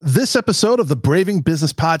This episode of the Braving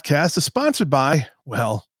Business Podcast is sponsored by,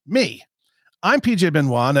 well, me. I'm PJ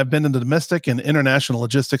Benoit, and I've been in the domestic and international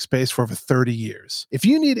logistics space for over 30 years. If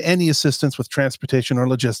you need any assistance with transportation or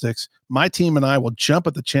logistics, my team and I will jump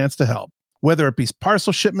at the chance to help. Whether it be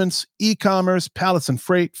parcel shipments, e-commerce, pallets and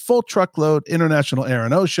freight, full truckload, international air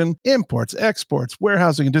and ocean, imports, exports,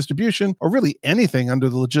 warehousing and distribution, or really anything under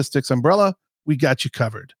the logistics umbrella, we got you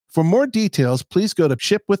covered. For more details, please go to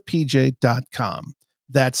shipwithpj.com.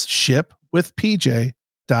 That's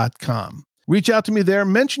shipwithpj.com. Reach out to me there.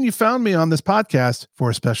 Mention you found me on this podcast for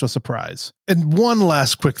a special surprise. And one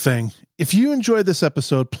last quick thing. If you enjoyed this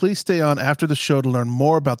episode, please stay on after the show to learn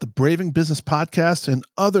more about the Braving Business Podcast and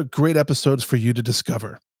other great episodes for you to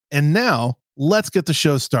discover. And now, let's get the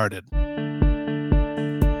show started.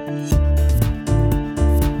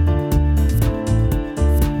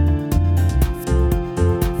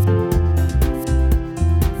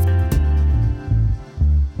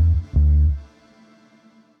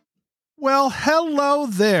 Well, hello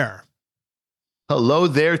there. Hello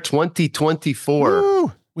there, 2024.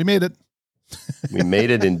 Woo, we made it. We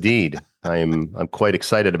made it indeed. I'm quite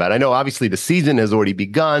excited about it. I know obviously the season has already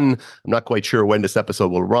begun. I'm not quite sure when this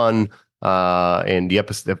episode will run. And the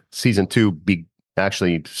episode season 2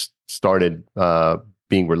 actually started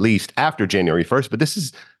being released after January 1st, but this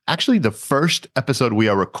is actually the first episode we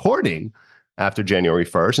are recording after January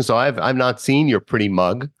 1st. And so I've not seen your pretty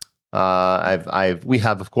mug. We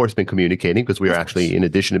have of course been communicating because we are actually, in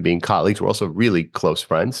addition to being colleagues, we're also really close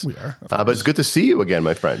friends. We are. But it's good to see you again,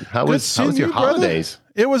 my friend. How was your holidays?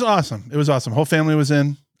 Brother. It was awesome. Whole family was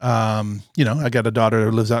in. I got a daughter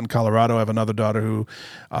who lives out in Colorado. I have another daughter who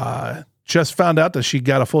just found out that she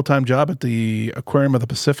got a full-time job at the Aquarium of the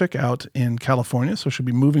Pacific out in California. So she'll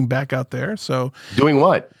be moving back out there. So doing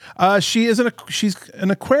what? She's an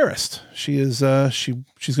aquarist. She is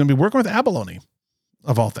she's going to be working with abalone,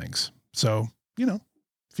 of all things. So, if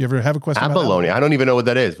you ever have a question abalone. about abalone. I don't even know what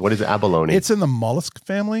that is. What is abalone? It's in the mollusk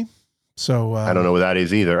family. So I don't know what that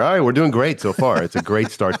is either. All right, we're doing great so far. It's a great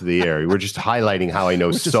start to the year. We're just highliling how I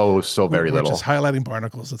know so very little. We're just highlighting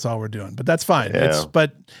barnacles. That's all we're doing. But that's fine. Yeah.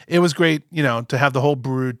 But it was great, to have the whole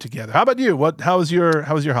brood together. How about you? How was your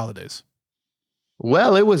holidays?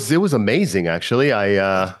 Well, it was amazing actually.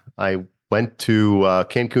 I went to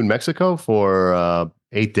Cancun, Mexico for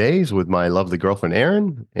 8 days with my lovely girlfriend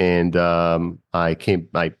Erin, and I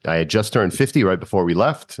had just turned 50 right before we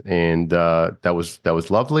left, and that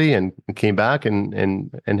was lovely, and came back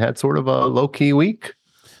and had sort of a low key week.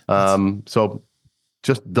 So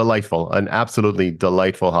just delightful, an absolutely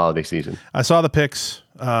delightful holiday season. I saw the pics.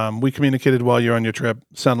 We communicated while you're on your trip.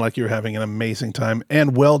 Sounded like you were having an amazing time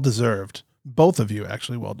and well deserved. Both of you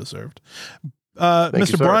actually well deserved.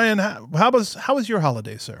 Mr. Brian, how was your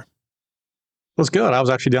holiday, sir? It was good. I was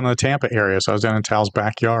actually down in the Tampa area, so I was down in Tal's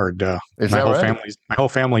backyard. My whole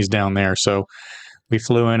family's down there, so we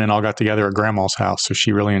flew in and all got together at Grandma's house. So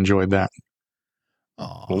she really enjoyed that.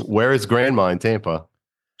 Aww. Where is Grandma in Tampa?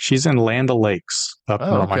 She's in Land O'Lakes up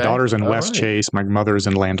north. My daughter's in West Chase. My mother's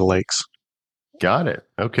in Land O'Lakes. Got it.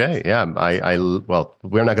 Okay. Yeah. Well,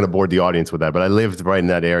 we're not going to bore the audience with that, but I lived right in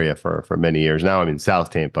that area for many years. Now I'm in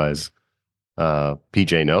South Tampa, as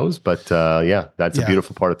PJ knows, but that's a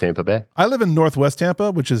beautiful part of Tampa Bay. I live in Northwest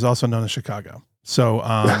Tampa, which is also known as Chicago. So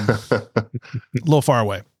a little far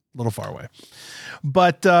away.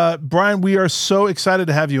 But Brian, we are so excited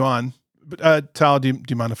to have you on. Tal, do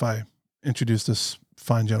you mind if I introduce this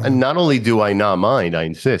fine gentleman? And not only do I not mind, I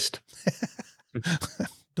insist.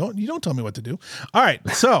 Don't tell me what to do. All right.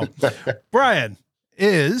 So Brian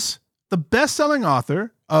is the best-selling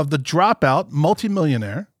author of the Dropout,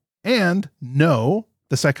 Multi-Millionaire, and the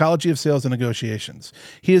Psychology of Sales and Negotiations.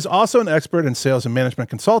 He is also an expert in sales and management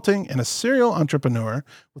consulting and a serial entrepreneur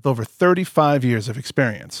with over 35 years of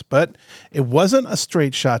experience. But it wasn't a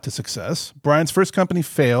straight shot to success. Brian's first company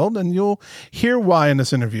failed, and you'll hear why in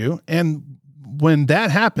this interview. And when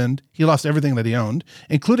that happened, he lost everything that he owned,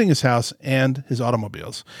 including his house and his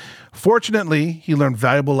automobiles. Fortunately, he learned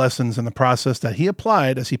valuable lessons in the process that he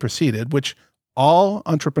applied as he proceeded, which all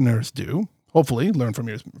entrepreneurs do. Hopefully, learn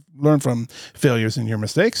from failures and your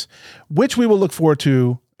mistakes, which we will look forward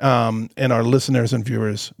to, and our listeners and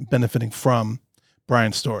viewers benefiting from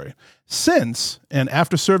Brian's story. Since and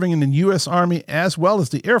after serving in the U.S. Army as well as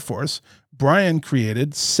the Air Force, Brian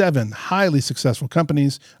created 7 highly successful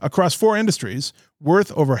companies across 4 industries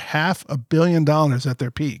worth over $500 million at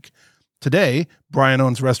their peak. Today, Brian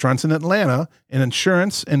owns restaurants in Atlanta, an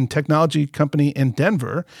insurance and technology company in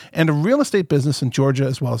Denver, and a real estate business in Georgia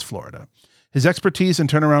as well as Florida. His expertise in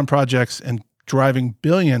turnaround projects and driving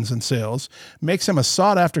billions in sales makes him a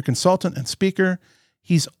sought-after consultant and speaker.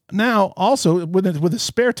 He's now also, with his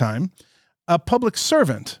spare time, a public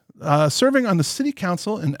servant, serving on the city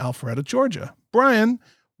council in Alpharetta, Georgia. Brian,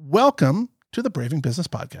 welcome to the Braving Business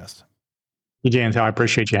Podcast. EJ and Tal, I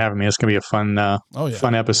appreciate you having me. It's going to be a fun,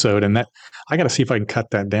 fun episode. And that I got to see if I can cut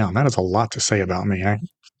that down. That is a lot to say about me.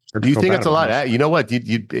 Do you think that's a lot? You know what?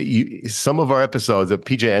 You some of our episodes that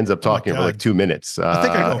PJ ends up talking for like 2 minutes. I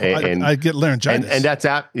think I get laryngitis. And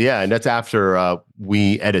that's after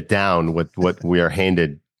we edit down what we are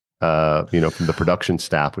handed, from the production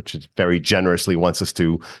staff, which is very generously wants us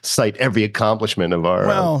to cite every accomplishment of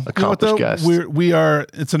our accomplished guests. We are.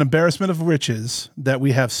 It's an embarrassment of riches that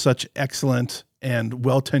we have such excellent and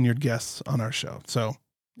well tenured guests on our show. So.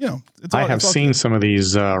 I have seen some of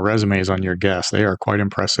these resumes on your guests. They are quite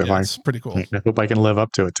impressive. Yeah, it's pretty cool. I hope I can live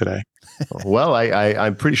up to it today. Well,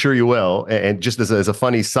 I'm pretty sure you will. And just as a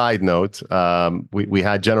funny side note, we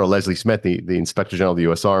had General Leslie Smith, the Inspector General of the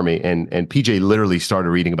U.S. Army, and PJ literally started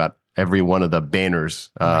reading about every one of the banners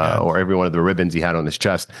or every one of the ribbons he had on his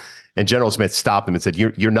chest. And General Smith stopped him and said,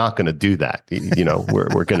 "You're not going to do that.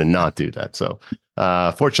 We're going to not do that." So,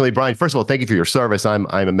 fortunately, Brian, first of all, thank you for your service. I'm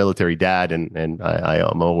a military dad, and I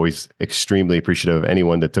am always extremely appreciative of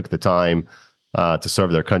anyone that took the time to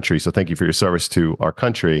serve their country. So, thank you for your service to our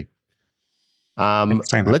country.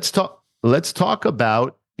 Let's talk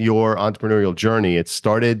about your entrepreneurial journey. It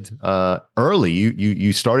started early.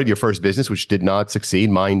 You started your first business, which did not succeed.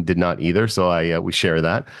 Mine did not either. So we share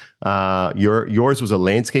that. Yours was a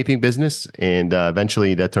landscaping business, and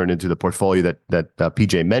eventually that turned into the portfolio that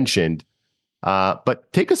PJ mentioned.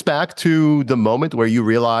 But take us back to the moment where you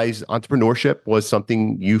realized entrepreneurship was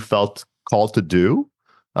something you felt called to do.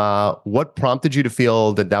 What prompted you to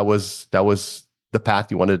feel that was the path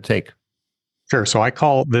you wanted to take? Sure. So I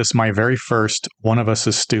call this my very first one of us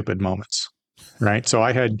is stupid moments, right? So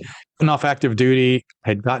I had been off active duty,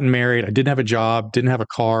 had gotten married, I didn't have a job, didn't have a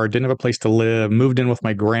car, didn't have a place to live, moved in with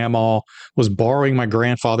my grandma, was borrowing my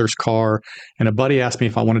grandfather's car, and a buddy asked me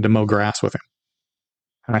if I wanted to mow grass with him.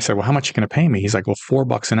 And I said, "Well, how much are you going to pay me?" He's like, "Well,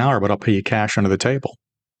 $4 an hour, but I'll pay you cash under the table."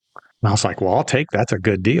 And I was like, "Well, I'll take that. That's a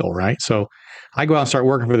good deal, right?" So I go out and start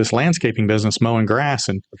working for this landscaping business, mowing grass,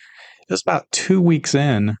 and it was about 2 weeks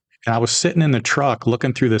in. And I was sitting in the truck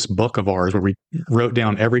looking through this book of ours where we wrote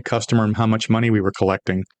down every customer and how much money we were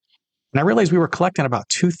collecting. And I realized we were collecting about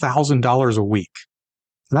 $2,000 a week.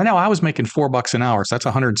 And I know I was making $4 an hour, so that's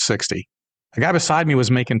 $160. The guy beside me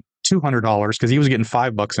was making $200 because he was getting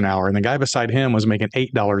 $5 an hour. And the guy beside him was making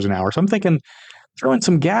 $8 an hour. So I'm thinking, throwing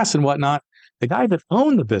some gas and whatnot. The guy that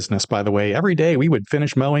owned the business, by the way, every day we would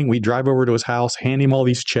finish mowing, we'd drive over to his house, hand him all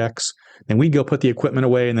these checks, then we'd go put the equipment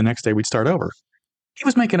away, and the next day we'd start over. He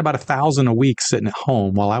was making about $1,000 a week sitting at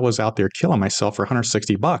home while I was out there killing myself for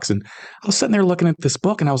 $160. And I was sitting there looking at this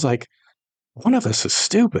book and I was like, one of us is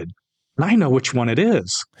stupid. And I know which one it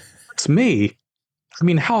is. It's me. I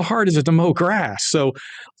mean, how hard is it to mow grass? So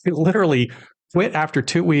I literally quit after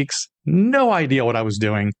 2 weeks, no idea what I was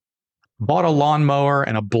doing, bought a lawnmower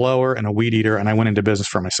and a blower and a weed eater, and I went into business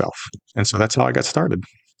for myself. And so that's how I got started.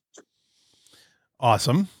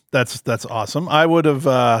 Awesome. That's awesome. I would have,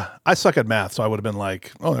 I suck at math, so I would have been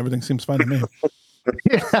like, "Oh, everything seems fine to me."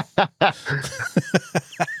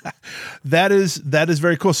 That is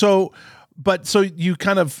very cool. So you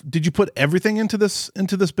kind of, did you put everything into this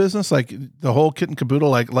business? Like the whole kit and caboodle,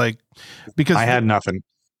 like, because I had nothing.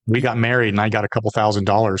 We got married and I got a couple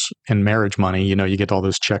 $1,000s in marriage money. You get all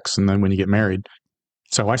those checks and then when you get married.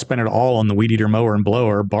 So I spent it all on the weed eater, mower, and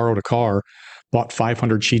blower, borrowed a car, bought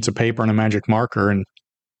 500 sheets of paper and a magic marker, and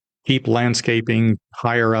Keep Landscaping,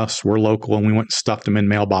 hire us, we're local, and we went and stuffed them in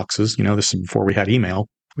mailboxes. This is before we had email.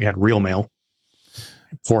 We had real mail.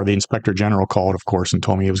 Before the Inspector General called, of course, and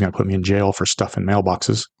told me he was going to put me in jail for stuffing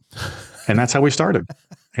mailboxes. And that's how we started.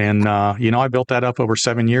 And, I built that up over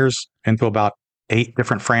 7 years into about 8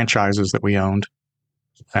 different franchises that we owned.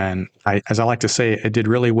 And as I like to say, it did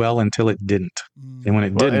really well until it didn't. And when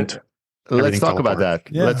it didn't, let's talk about that.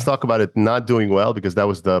 Yeah. Let's talk about it not doing well, because that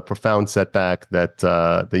was the profound setback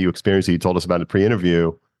that you experienced. That you told us about in the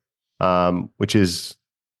pre-interview, which is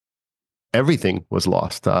everything was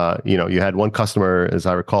lost. You had one customer, as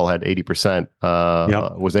I recall, had 80%,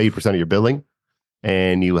 was 80% of your billing,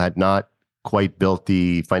 and you had not quite built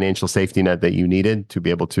the financial safety net that you needed to be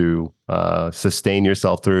able to sustain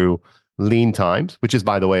yourself through lean times, which is,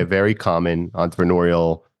 by the way, a very common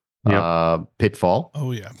entrepreneurial pitfall.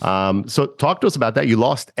 Oh yeah. So talk to us about that. You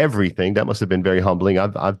lost everything. That must have been very humbling.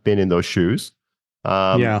 I've been in those shoes.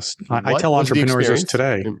 Yes. I tell entrepreneurs this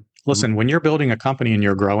today. Listen, when you're building a company and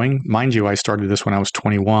you're growing, mind you, I started this when I was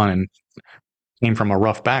 21 and came from a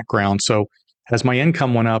rough background. So as my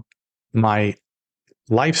income went up, my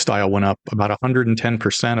lifestyle went up about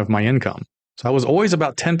 110% of my income. So I was always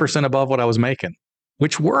about 10% above what I was making,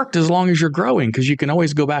 which worked as long as you're growing, because you can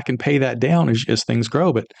always go back and pay that down as things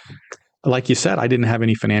grow. But like you said, I didn't have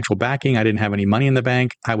any financial backing. I didn't have any money in the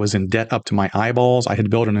bank. I was in debt up to my eyeballs. I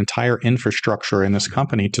had built an entire infrastructure in this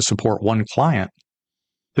company to support one client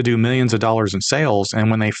to do millions of dollars in sales.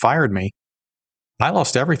 And when they fired me, I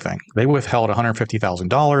lost everything. They withheld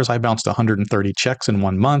 $150,000. I bounced 130 checks in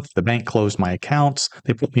 1 month. The bank closed my accounts.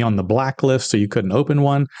 They put me on the blacklist so you couldn't open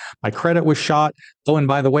one. My credit was shot. Oh, and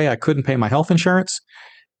by the way, I couldn't pay my health insurance.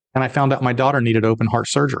 And I found out my daughter needed open heart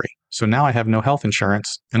surgery. So now I have no health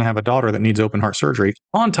insurance, and I have a daughter that needs open heart surgery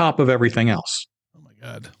on top of everything else. Oh my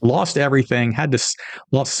God. Lost everything,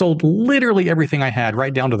 sold literally everything I had,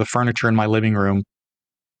 right down to the furniture in my living room.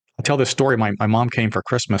 I tell this story. My mom came for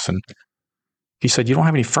Christmas, and he said, "You don't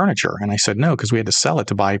have any furniture?" And I said, "No, because we had to sell it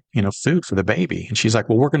to buy, food for the baby." And she's like,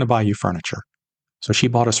 "Well, we're going to buy you furniture." So she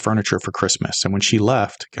bought us furniture for Christmas. And when she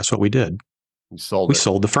left, guess what we did? We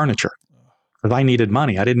sold the furniture. Because I needed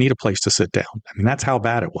money. I didn't need a place to sit down. I mean, that's how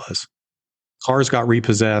bad it was. Cars got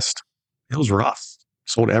repossessed. It was rough.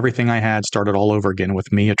 Sold everything I had, started all over again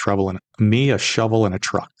with me, a shovel, and a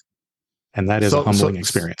truck. And that is a humbling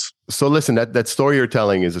experience. So listen, that story you're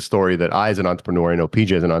telling is a story that I, as an entrepreneur, I know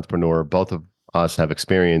PJ as an entrepreneur, both of us have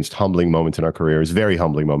experienced humbling moments in our careers, very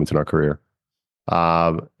humbling moments in our career.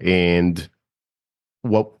 And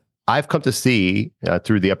what I've come to see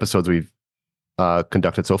through the episodes we've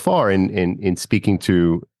conducted so far in speaking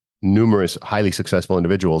to numerous highly successful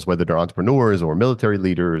individuals, whether they're entrepreneurs or military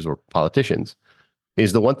leaders or politicians,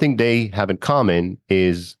 is the one thing they have in common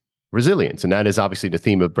is resilience. And that is obviously the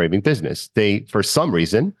theme of Braving Business. They, for some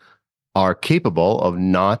reason, are capable of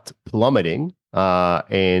not plummeting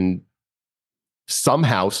and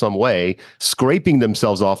somehow, some way, scraping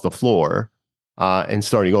themselves off the floor and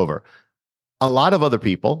starting over. A lot of other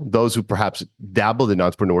people, those who perhaps dabbled in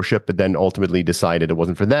entrepreneurship, but then ultimately decided it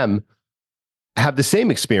wasn't for them, have the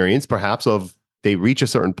same experience, perhaps, of they reach a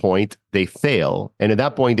certain point, they fail, and at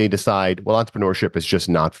that point they decide, well, entrepreneurship is just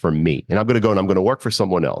not for me, and I'm going to go and I'm going to work for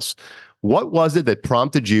someone else. What was it that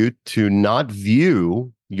prompted you to not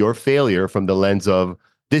view your failure from the lens of,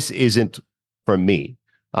 this isn't for me?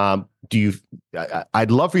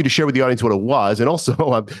 I'd love for you to share with the audience what it was, and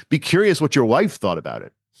also I'd be curious what your wife thought about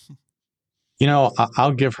it.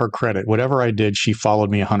 I'll give her credit. Whatever I did, she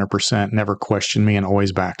followed me 100%, never questioned me, and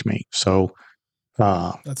always backed me. So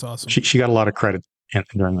that's awesome. She got a lot of credit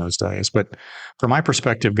during those days. But from my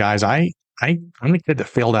perspective, guys, I'm the kid that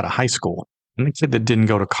failed out of high school. I'm the kid that didn't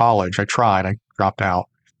go to college. I tried. I dropped out.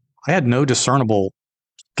 I had no discernible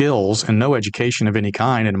skills and no education of any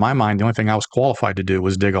kind. And in my mind, the only thing I was qualified to do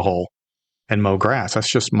was dig a hole and mow grass.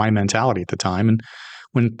 That's just my mentality at the time. And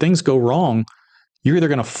when things go wrong, you're either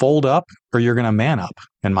going to fold up or you're going to man up,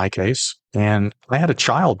 in my case. And I had a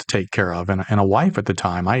child to take care of and a wife at the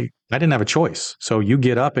time. I didn't have a choice. So you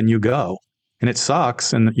get up and you go. And it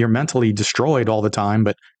sucks and you're mentally destroyed all the time,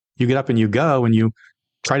 but you get up and you go and you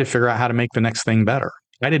try to figure out how to make the next thing better.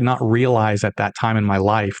 I did not realize at that time in my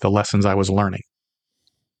life the lessons I was learning.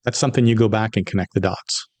 That's something you go back and connect the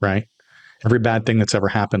dots, right? Every bad thing that's ever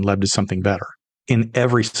happened led to something better in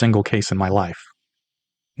every single case in my life.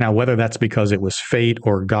 Now, whether that's because it was fate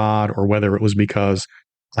or God, or whether it was because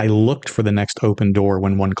I looked for the next open door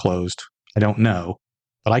when one closed, I don't know.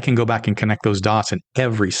 But I can go back and connect those dots, and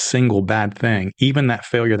every single bad thing, even that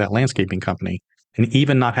failure, that landscaping company, and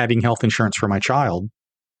even not having health insurance for my child,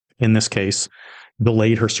 in this case,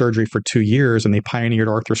 delayed her surgery for 2 years, and they pioneered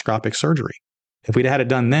arthroscopic surgery. If we'd had it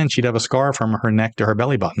done then, she'd have a scar from her neck to her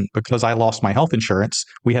belly button. Because I lost my health insurance,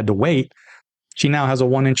 we had to wait. She now has a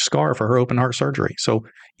 1-inch scar for her open heart surgery. So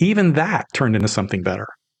even that turned into something better.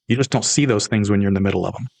 You just don't see those things when you're in the middle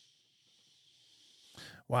of them.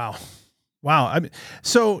 Wow. I mean,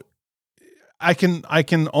 so I can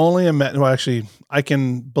only imagine, well, actually, I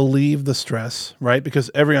can believe the stress, right? Because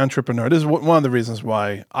every entrepreneur, this is one of the reasons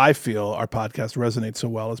why I feel our podcast resonates so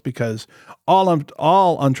well, is because all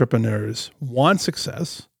entrepreneurs want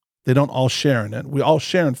success. They don't all share in it. We all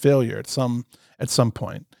share in failure at some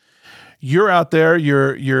point. You're out there,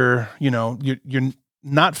 you're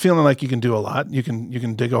not feeling like you can do a lot. You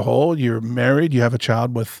can dig a hole. You're married. You have a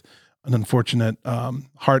child with an unfortunate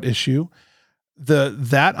heart issue.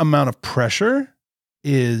 That amount of pressure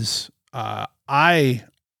is, I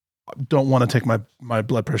don't want to take my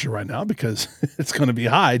blood pressure right now because it's going to be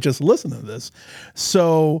high. Just listen to this.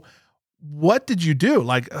 So what did you do?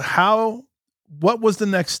 What was the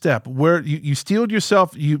next step? Where you steeled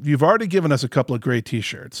yourself? You've already given us a couple of great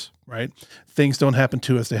t-shirts, right? Things don't happen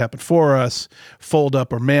to us. They happen for us. Fold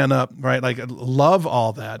up or man up, right? Like, love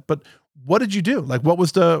all that. But what did you do? Like, what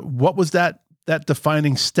was that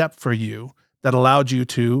defining step for you that allowed you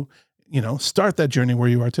to, start that journey where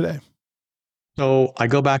you are today? So I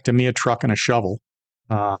go back to me, a truck and a shovel.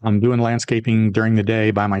 I'm doing landscaping during the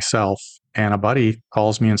day by myself. And a buddy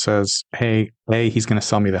calls me and says, hey, he's going to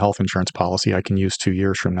sell me the health insurance policy I can use 2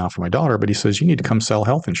 years from now for my daughter. But he says, you need to come sell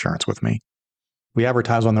health insurance with me. We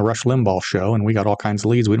advertise on the Rush Limbaugh show and we got all kinds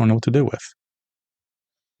of leads we don't know what to do with.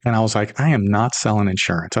 And I was like, I am not selling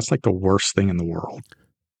insurance. That's like the worst thing in the world.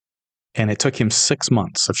 And it took him 6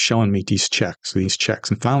 months of showing me these checks.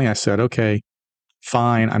 And finally I said, okay,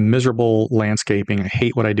 fine. I'm miserable landscaping. I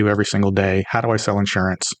hate what I do every single day. How do I sell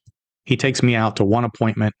insurance? He takes me out to one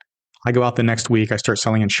appointment. I go out the next week. I start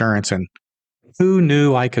selling insurance. And who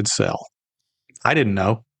knew I could sell? I didn't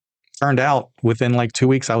know. Turned out within like 2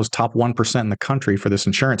 weeks, I was top 1% in the country for this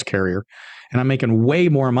insurance carrier. And I'm making way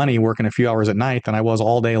more money working a few hours at night than I was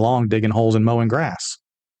all day long digging holes and mowing grass.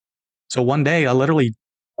 So one day I literally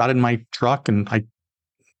got in my truck and I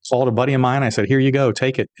called a buddy of mine. I said, here you go,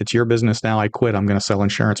 take it. It's your business now. I quit. I'm going to sell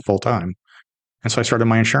insurance full time. And so I started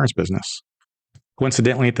my insurance business.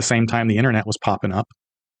 Coincidentally, at the same time, the internet was popping up.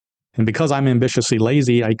 And because I'm ambitiously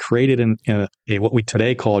lazy, I created what we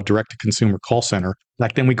today call a direct-to-consumer call center.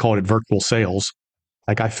 Back then, we called it virtual sales.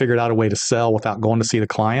 Like I figured out a way to sell without going to see the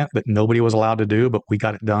client that nobody was allowed to do, but we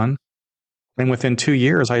got it done. And within 2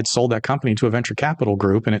 years, I had sold that company to a venture capital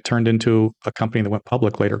group, and it turned into a company that went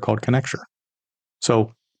public later called Connecture.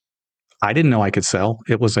 So I didn't know I could sell.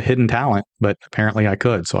 It was a hidden talent, but apparently I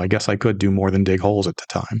could. So I guess I could do more than dig holes at the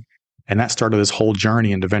time. And that started this whole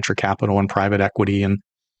journey into venture capital and private equity and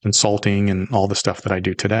consulting and all the stuff that I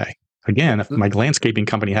do today. Again, if my landscaping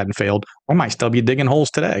company hadn't failed, I might still be digging holes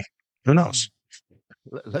today. Who knows?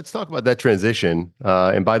 Let's talk about that transition.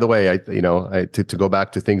 And by the way, to go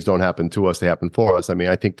back to things don't happen to us, they happen for us. I mean,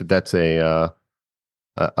 I think that's a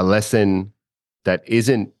lesson that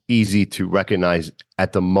isn't easy to recognize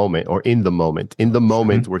at the moment or in the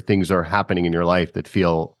moment where things are happening in your life that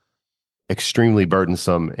feel extremely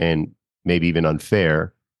burdensome and maybe even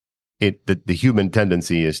unfair. The human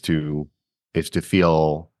tendency is to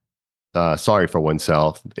feel sorry for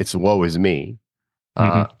oneself. It's woe is me.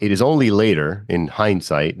 It is only later in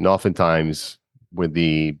hindsight, and oftentimes with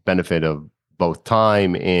the benefit of both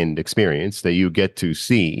time and experience, that you get to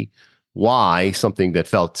see why something that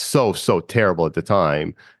felt so terrible at the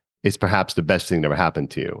time is perhaps the best thing that ever happened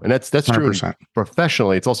to you. And that's 100%. True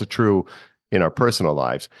professionally. It's also true in our personal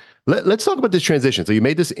lives. Let's talk about this transition. So you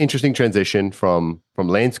made this interesting transition from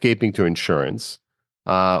landscaping to insurance.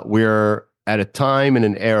 We're at a time in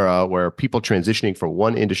an era where people transitioning from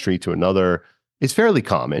one industry to another is fairly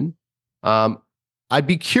common. I'd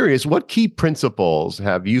be curious, what key principles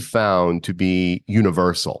have you found to be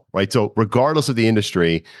universal, right? So regardless of the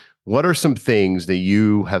industry, what are some things that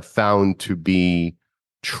you have found to be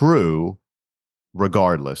true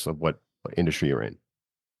regardless of what industry you're in?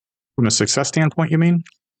 From a success standpoint, you mean?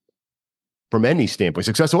 From any standpoint,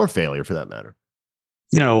 success or failure for that matter.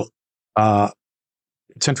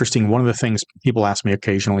 It's interesting. One of the things people ask me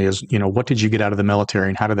occasionally is, what did you get out of the military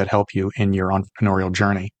and how did that help you in your entrepreneurial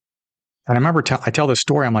journey? And I remember I tell this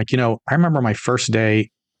story. I'm like, I remember my first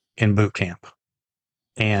day in boot camp,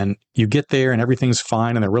 and you get there and everything's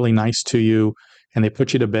fine and they're really nice to you and they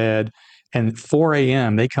put you to bed, and 4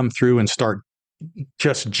 a.m. they come through and start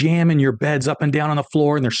just jamming your beds up and down on the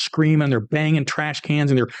floor, and they're screaming, they're banging trash cans,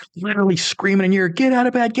 and they're literally screaming in your ear, get out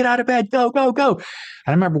of bed, go, go, go. And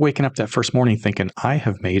I remember waking up that first morning thinking, I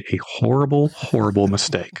have made a horrible, horrible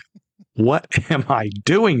mistake. What am I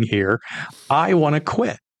doing here? I want to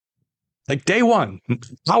quit. Like day one,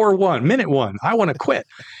 hour one, minute one, I want to quit.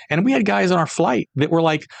 And we had guys on our flight that were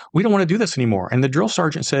like, we don't want to do this anymore. And the drill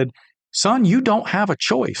sergeant said, son, you don't have a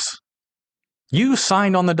choice. You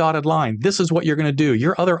signed on the dotted line. This is what you're going to do.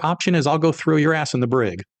 Your other option is I'll go throw your ass in the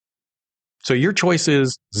brig. So your choice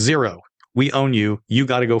is 0. We own you. You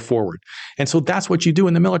got to go forward. And so that's what you do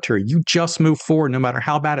in the military. You just move forward no matter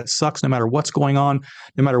how bad it sucks, no matter what's going on,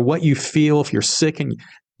 no matter what you feel, if you're sick, and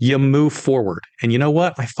you move forward. And you know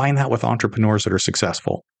what? I find that with entrepreneurs that are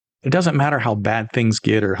successful. It doesn't matter how bad things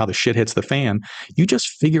get or how the shit hits the fan. You just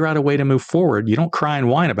figure out a way to move forward. You don't cry and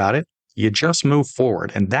whine about it. You just move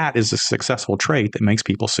forward. And that is a successful trait that makes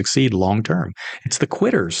people succeed long term. It's the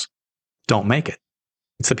quitters don't make it.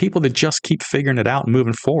 It's the people that just keep figuring it out and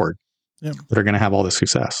moving forward that are going to have all the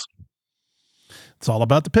success. It's all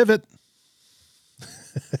about the pivot,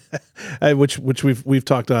 which we've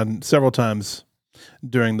talked on several times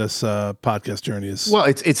during this podcast journey.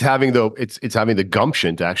 It's having the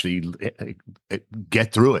gumption to actually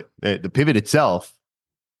get through it. The pivot itself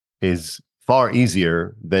is far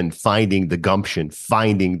easier than finding the gumption,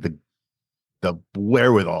 finding the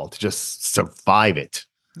wherewithal to just survive it.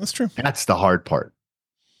 That's true. That's the hard part.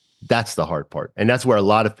 That's the hard part. And that's where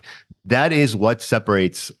that is what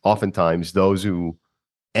separates oftentimes those who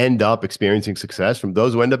end up experiencing success from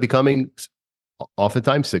those who end up becoming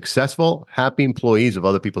oftentimes successful, happy employees of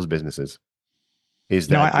other people's businesses. Is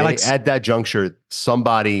that at that juncture,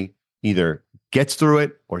 somebody either gets through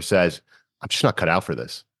it or says, I'm just not cut out for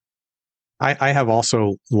this. I have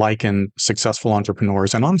also likened successful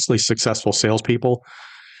entrepreneurs and honestly successful salespeople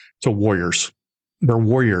to warriors. They're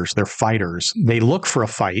warriors. They're fighters. They look for a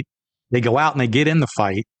fight. They go out and they get in the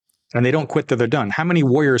fight and they don't quit till they're done. How many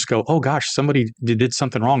warriors go, oh gosh, somebody did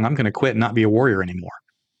something wrong. I'm going to quit and not be a warrior anymore.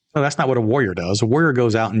 No, that's not what a warrior does. A warrior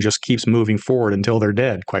goes out and just keeps moving forward until they're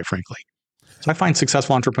dead, quite frankly. So I find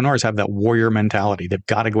successful entrepreneurs have that warrior mentality. They've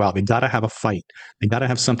got to go out. They've got to have a fight. They got to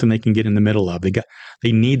have something they can get in the middle of.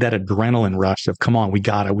 They need that adrenaline rush of, come on, we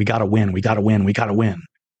got to win. We got to win. We got to win.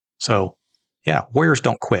 So yeah, warriors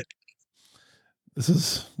don't quit. This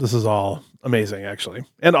is all amazing, actually,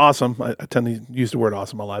 and awesome. I tend to use the word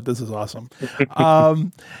awesome a lot. This is awesome.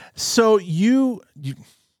 So you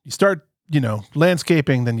start,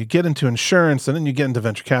 landscaping, then you get into insurance, and then you get into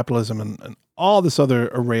venture capitalism and all this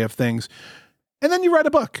other array of things. And then you write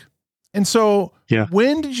a book. And so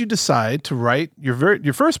when did you decide to write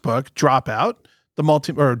your first book, Dropout,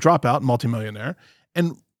 Multi-Millionaire?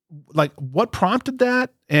 And like, what prompted that?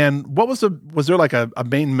 And what was there like a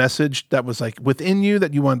main message that was like within you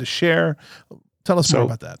that you wanted to share? Tell us more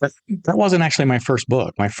about that. That wasn't actually my first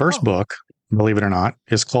book. My first book, believe it or not,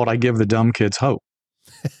 is called I Give the Dumb Kids Hope.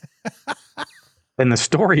 And the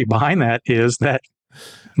story behind that is that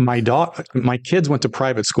my kids went to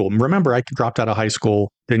private school. Remember, I dropped out of high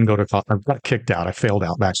school, didn't go to college, I got kicked out. I failed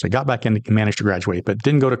out, actually. Got back in, managed to graduate, but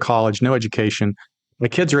didn't go to college, no education. My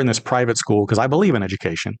kids are in this private school because I believe in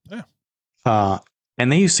education. Yeah.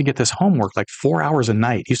 And they used to get this homework like 4 hours a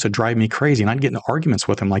night. It used to drive me crazy. And I'd get into arguments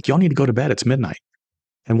with them like, y'all need to go to bed. It's midnight.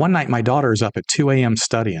 And one night my daughter is up at 2 a.m.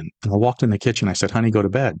 studying. And I walked in the kitchen. I said, honey, go to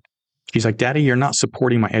bed. She's like, Daddy, you're not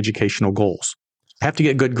supporting my educational goals. I have to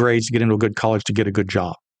get good grades to get into a good college to get a good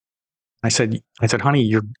job. I said, honey,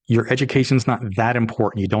 your education's not that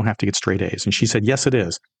important. You don't have to get straight A's. And she said, yes, it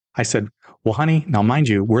is. I said, well, honey, now mind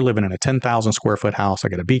you, we're living in a 10,000 square foot house. I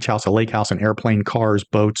got a beach house, a lake house, an airplane, cars,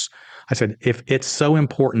 boats. I said, if it's so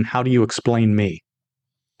important, how do you explain me?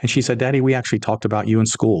 And she said, Daddy, we actually talked about you in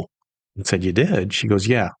school. I said, you did? She goes,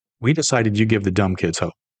 yeah, we decided you give the dumb kids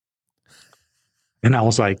hope. And I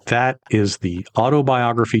was like, that is the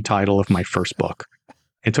autobiography title of my first book.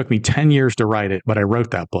 It took me 10 years to write it, but I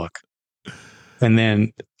wrote that book. And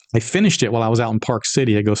then I finished it while I was out in Park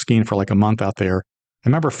City. I go skiing for like a month out there. I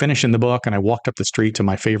remember finishing the book and I walked up the street to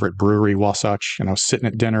my favorite brewery, Wasatch, and I was sitting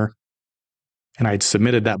at dinner and I had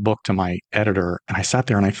submitted that book to my editor. And I sat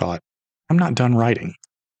there and I thought, I'm not done writing.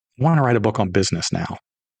 I want to write a book on business now.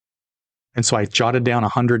 And so I jotted down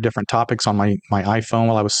 100 different topics on my iPhone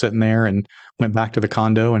while I was sitting there and went back to the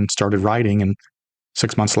condo and started writing. And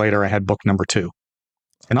 6 months later, I had book number 2.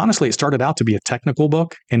 And honestly, it started out to be a technical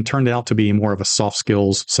book and turned out to be more of a soft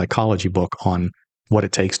skills psychology book on what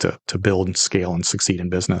it takes to build and scale and succeed in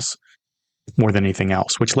business more than anything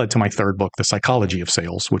else, which led to my third book, The Psychology of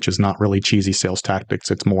Sales, which is not really cheesy sales tactics.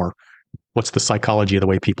 It's more what's the psychology of the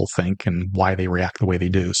way people think and why they react the way they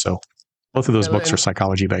do. So both of those books are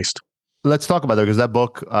psychology based. Let's talk about that because that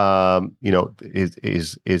book, has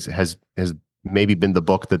maybe been the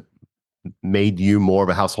book that made you more of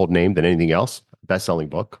a household name than anything else. Best-selling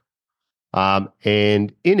book.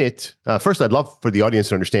 And in it, first, I'd love for the audience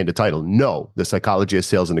to understand the title. No, the Psychology of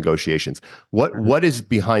Sales and Negotiations. What is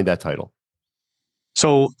behind that title?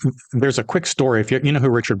 So there's a quick story. If you know who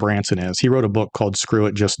Richard Branson is, he wrote a book called Screw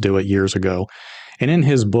It, Just Do It years ago. And in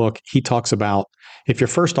his book, he talks about if your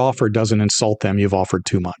first offer doesn't insult them, you've offered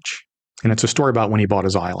too much. And it's a story about when he bought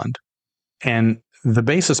his island. And the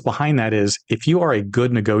basis behind that is if you are a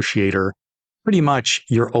good negotiator, pretty much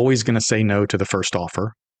you're always going to say no to the first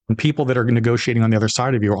offer. And people that are negotiating on the other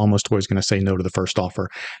side of you are almost always going to say no to the first offer.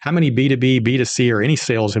 How many B2B, B2C, or any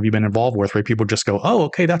sales have you been involved with where people just go, oh,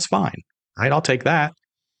 okay, that's fine. Right, I'll take that.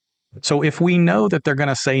 So if we know that they're going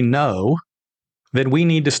to say no, then we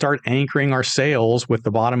need to start anchoring our sales with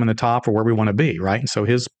the bottom and the top or where we want to be, right? And so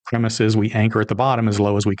his premise is we anchor at the bottom as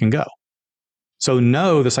low as we can go. So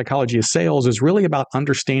no, the psychology of sales is really about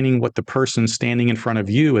understanding what the person standing in front of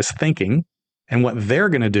you is thinking and what they're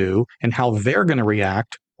going to do and how they're going to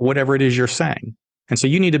react, whatever it is you're saying. And so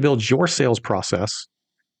you need to build your sales process,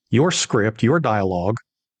 your script, your dialogue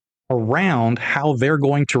around how they're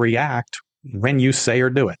going to react when you say or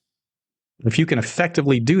do it. If you can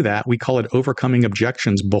effectively do that, we call it overcoming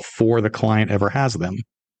objections before the client ever has them.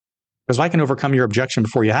 Because if I can overcome your objection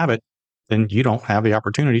before you have it, then you don't have the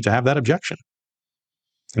opportunity to have that objection.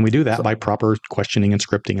 And we do that by proper questioning and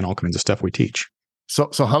scripting and all kinds of stuff we teach.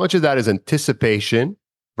 So how much of that is anticipation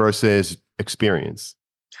versus experience?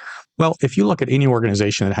 Well, if you look at any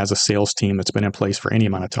organization that has a sales team that's been in place for any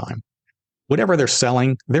amount of time, whatever they're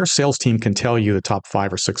selling, their sales team can tell you the top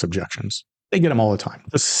 5 or 6 objections. They get them all the time.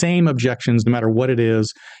 The same objections, no matter what it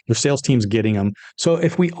is, your sales team's getting them. So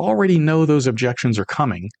if we already know those objections are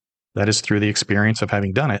coming, that is through the experience of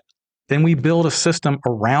having done it, then we build a system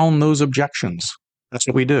around those objections. That's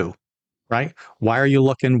what we do, right? Why are you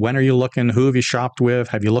looking? When are you looking? Who have you shopped with?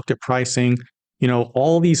 Have you looked at pricing?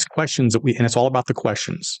 All these questions and it's all about the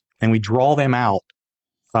questions, and we draw them out.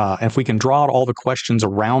 And if we can draw out all the questions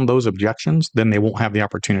around those objections, then they won't have the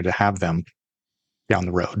opportunity to have them down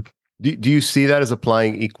the road. Do you see that as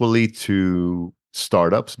applying equally to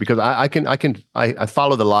startups? Because I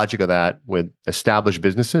follow the logic of that with established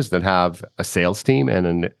businesses that have a sales team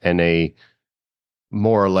and a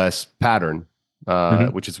more or less pattern,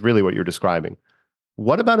 which is really what you're describing.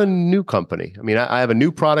 What about a new company? I mean, I have a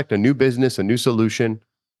new product, a new business, a new solution.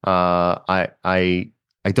 I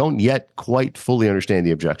don't yet quite fully understand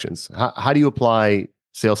the objections. How do you apply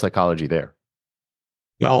sales psychology there?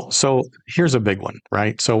 Well, so here's a big one,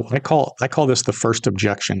 right? So I call this the first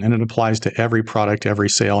objection, and it applies to every product, every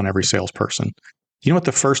sale, and every salesperson. You know what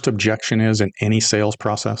the first objection is in any sales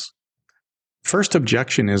process? First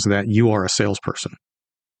objection is that you are a salesperson,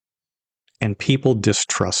 and people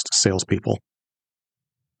distrust salespeople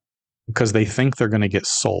because they think they're going to get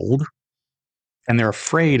sold, and they're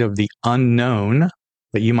afraid of the unknown,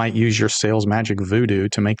 that you might use your sales magic voodoo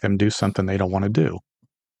to make them do something they don't want to do.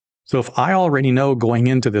 So if I already know going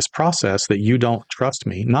into this process that you don't trust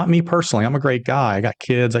me, not me personally, I'm a great guy, I got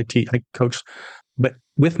kids, I teach, I coach, but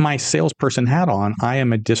with my salesperson hat on, I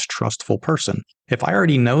am a distrustful person. If I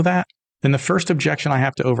already know that, then the first objection I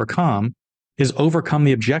have to overcome is overcome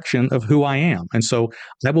the objection of who I am. And so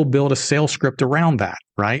I will build a sales script around that,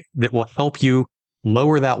 right? That will help you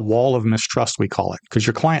lower that wall of mistrust, we call it, because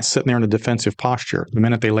your client's sitting there in a defensive posture the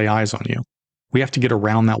minute they lay eyes on you. We have to get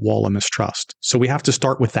around that wall of mistrust. So we have to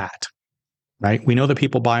start with that, right? We know that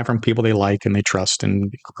people buy from people they like and they trust and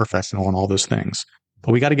are professional and all those things.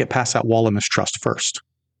 But we got to get past that wall of mistrust first.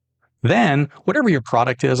 Then, whatever your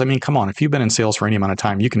product is, I mean, come on, if you've been in sales for any amount of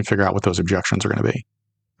time, you can figure out what those objections are going to be.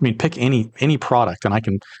 I mean, pick any product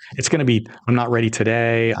and it's going to be, I'm not ready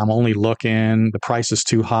today. I'm only looking, the price is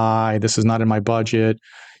too high. This is not in my budget.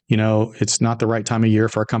 It's not the right time of year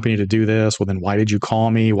for our company to do this. Well, then why did you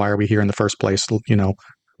call me? Why are we here in the first place?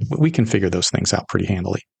 We can figure those things out pretty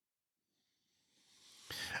handily.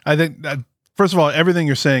 I think that, first of all, everything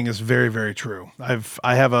you're saying is very, very true.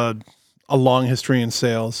 I have a long history in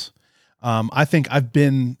sales. I think I've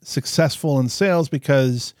been successful in sales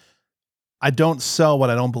because I don't sell what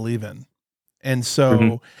I don't believe in. And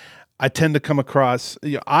so I tend to come across,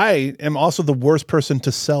 I am also the worst person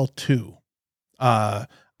to sell to.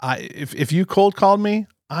 If you cold called me,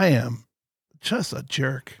 I am just a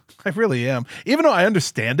jerk. I really am. Even though I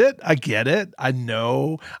understand it, I get it. I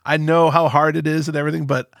know how hard it is and everything,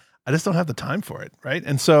 but I just don't have the time for it. Right.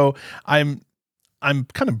 And so I'm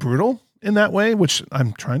kind of brutal in that way, which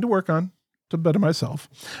I'm trying to work on to better myself.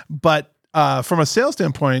 But, from a sales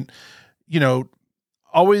standpoint,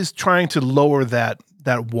 always trying to lower that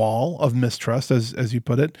wall of mistrust, as you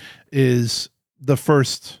put it, is the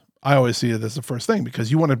first. I always see it as the first thing,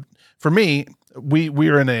 because you want to, for me, we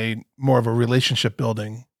are in a more of a relationship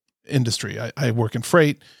building industry. I work in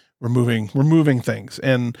freight. We're moving things.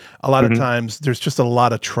 And a lot of times there's just a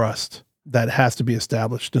lot of trust that has to be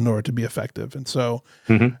established in order to be effective. And so,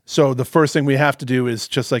 so the first thing we have to do is,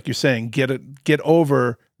 just like you're saying, get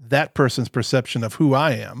over that person's perception of who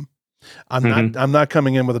I am. I'm not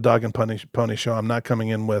coming in with a dog and pony show. I'm not coming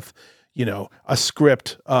in with, a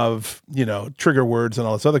script of, trigger words and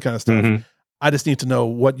all this other kind of stuff. I just need to know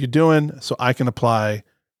what you're doing so I can apply,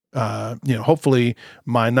 hopefully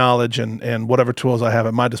my knowledge and whatever tools I have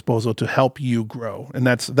at my disposal to help you grow. And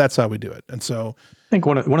that's how we do it. And so I think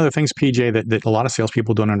one of the things, PJ, that a lot of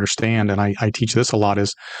salespeople don't understand, and I teach this a lot,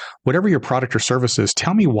 is whatever your product or service is,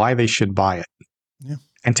 tell me why they should buy it. Yeah.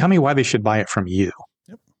 And tell me why they should buy it from you.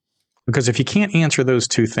 Yep. Because if you can't answer those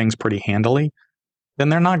two things pretty handily, then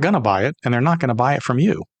they're not going to buy it, and they're not going to buy it from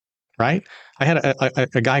you, right? I had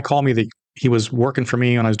a guy call me that he was working for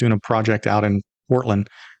me when I was doing a project out in Portland,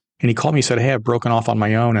 and he called me and said, "Hey, I've broken off on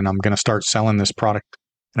my own, and I'm going to start selling this product,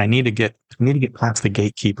 and I need to get past the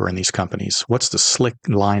gatekeeper in these companies. What's the slick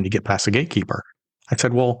line to get past the gatekeeper?" I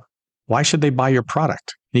said, "Well, why should they buy your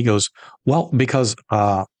product?" And he goes, "Well, because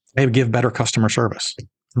they give better customer service."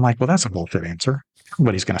 I'm like, "Well, that's a bullshit answer."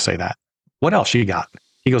 Everybody's going to say that. What else you got?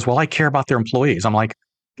 He goes, well, I care about their employees. I'm like,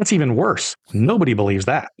 that's even worse. Nobody believes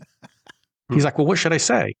that. He's like, well, what should I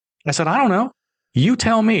say? I said, I don't know. You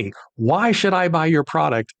tell me, why should I buy your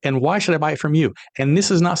product and why should I buy it from you? And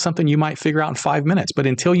this is not something you might figure out in 5 minutes, but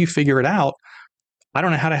until you figure it out, I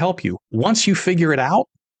don't know how to help you. Once you figure it out,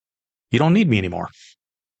 you don't need me anymore.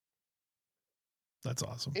 That's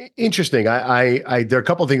awesome. Interesting. I there are a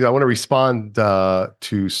couple of things I want to respond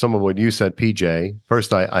to some of what you said, PJ.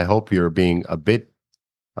 First, I hope you're being a bit,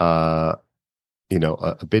 a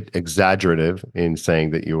bit exaggerative in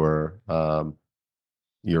saying that you're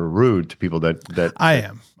rude to people that I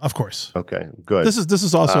am, of course. Okay, good. This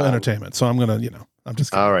is also entertainment, so I'm gonna, I'm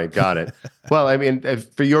just kidding. All right, got it. Well, I mean,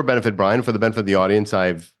 for your benefit, Brian, for the benefit of the audience,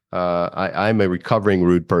 I'm a recovering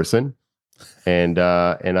rude person, and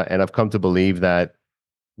I've come to believe that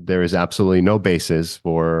there is absolutely no basis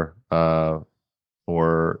for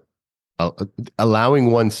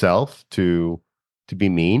allowing oneself to be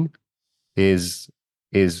mean is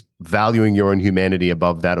valuing your own humanity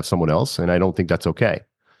above that of someone else, and I don't think that's okay.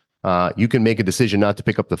 You can make a decision not to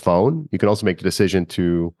pick up the phone. You can also make a decision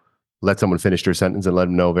to let someone finish their sentence and let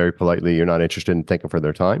them know very politely you're not interested in thanking for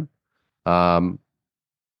their time.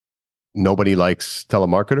 Nobody likes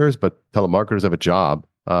telemarketers, but telemarketers have a job,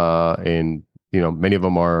 and many of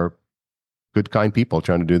them are good, kind people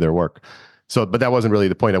trying to do their work. So, but that wasn't really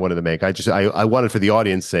the point I wanted to make. I wanted, for the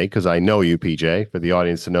audience's sake, because I know you, PJ, for the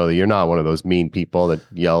audience to know that you're not one of those mean people that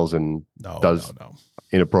yells and does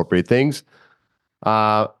inappropriate things.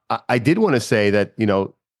 I did want to say that,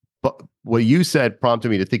 but what you said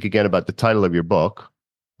prompted me to think again about the title of your book,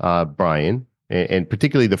 Brian, and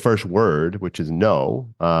particularly the first word, which is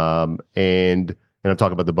no. And I'm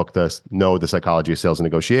talking about the book, The Psychology of Sales and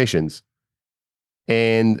Negotiations.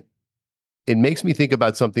 And it makes me think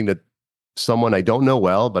about something that someone I don't know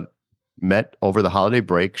well, but met over the holiday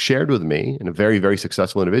break, shared with me, and a very, very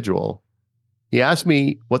successful individual. He asked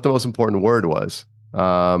me what the most important word was.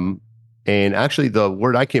 And actually, the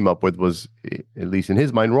word I came up with was, at least in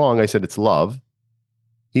his mind, wrong. I said, it's love.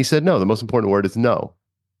 He said, no, the most important word is no.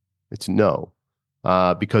 It's no.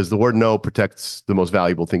 Because the word no protects the most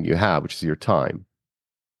valuable thing you have, which is your time.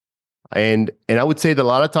 And I would say that a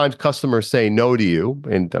lot of times customers say no to you,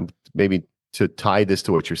 and maybe to tie this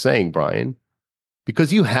to what you're saying, Brian,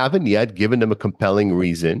 because you haven't yet given them a compelling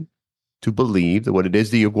reason to believe that what it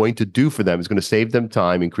is that you're going to do for them is going to save them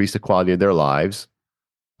time, increase the quality of their lives,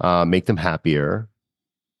 make them happier.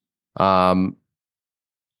 And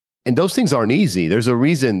those things aren't easy. There's a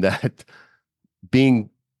reason that being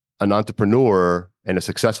an entrepreneur, and a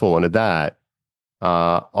successful one at that,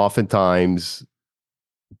 oftentimes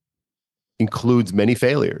includes many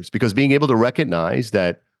failures, because being able to recognize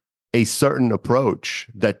that a certain approach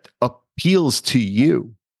that appeals to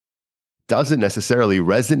you doesn't necessarily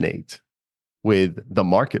resonate with the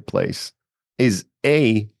marketplace is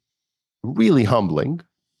A, really humbling.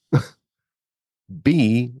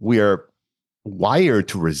 B, we are wired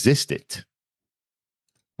to resist it.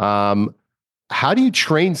 How do you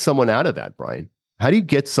train someone out of that, Brian? How do you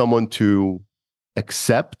get someone to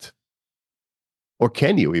accept, or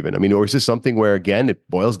can you even? I mean, or is this something where, again, it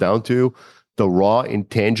boils down to the raw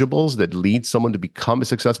intangibles that lead someone to become a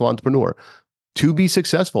successful entrepreneur? To be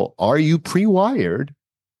successful, are you pre-wired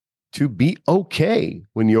to be okay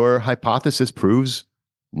when your hypothesis proves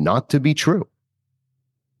not to be true?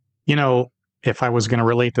 If I was going to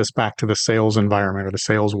relate this back to the sales environment or the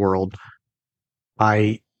sales world,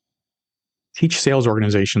 I teach sales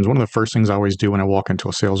organizations. One of the first things I always do when I walk into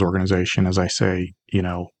a sales organization is I say,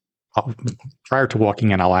 prior to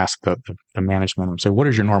walking in, I'll ask the management and say, what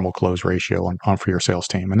is your normal close ratio on for your sales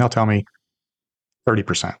team? And they'll tell me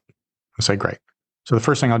 30%. I'll say, great. So the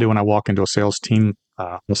first thing I'll do when I walk into a sales team,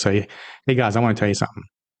 I'll say, hey guys, I want to tell you something.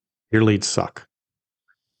 Your leads suck.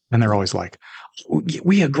 And they're always like,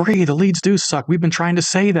 we agree, the leads do suck. We've been trying to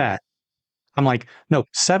say that. I'm like, no,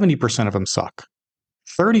 70% of them suck.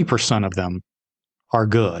 30% of them are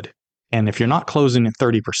good. And if you're not closing at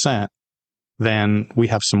 30%, then we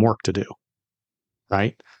have some work to do,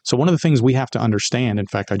 right? So one of the things we have to understand, in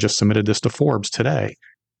fact, I just submitted this to Forbes today,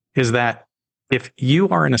 is that if you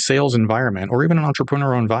are in a sales environment or even an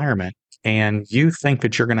entrepreneurial environment and you think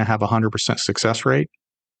that you're going to have a 100% success rate,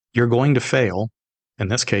 you're going to fail, in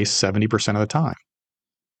this case, 70% of the time.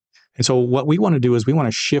 And so what we want to do is we want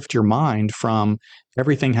to shift your mind from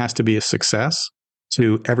everything has to be a success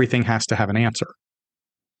to everything has to have an answer.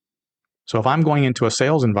 So if I'm going into a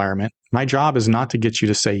sales environment, my job is not to get you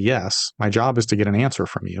to say yes. My job is to get an answer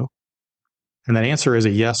from you. And that answer is a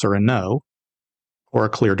yes or a no, or a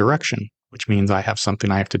clear direction, which means I have something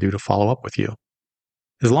I have to do to follow up with you.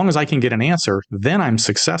 As long as I can get an answer, then I'm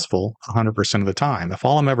successful 100% of the time. If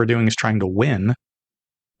all I'm ever doing is trying to win,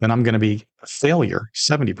 then I'm going to be a failure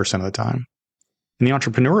 70% of the time. In the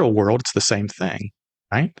entrepreneurial world, it's the same thing,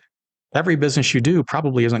 right? Every business you do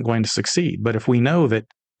probably isn't going to succeed. But if we know that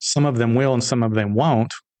some of them will and some of them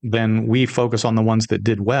won't, then we focus on the ones that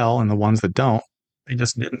did well, and the ones that don't, they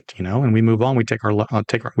just didn't, and we move on. We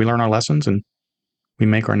we learn our lessons, and we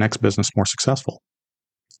make our next business more successful.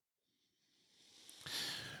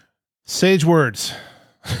 Sage words.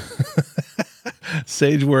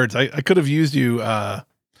 Sage words. I could have used you.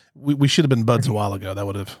 We should have been buds a while ago. That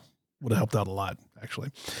would have helped out a lot,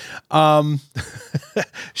 actually.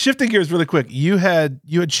 Shifting gears really quick. You had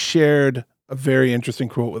shared a very interesting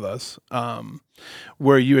quote with us,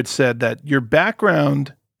 where you had said that your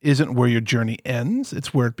background isn't where your journey ends,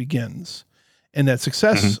 it's where it begins. And that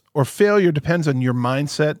success or failure depends on your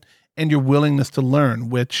mindset and your willingness to learn,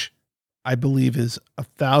 which I believe is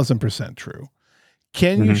 1,000% true.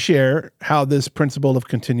 Can you share how this principle of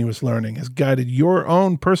continuous learning has guided your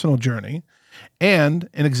own personal journey and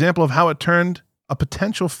an example of how it turned a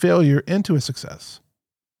potential failure into a success?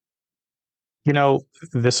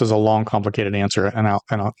 This is a long, complicated answer, and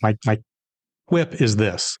my quip is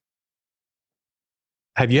this.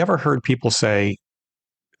 Have you ever heard people say,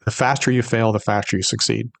 the faster you fail, the faster you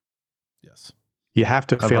succeed? Yes. You have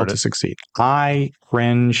to fail to succeed. I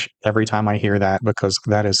cringe every time I hear that, because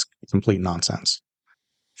that is complete nonsense.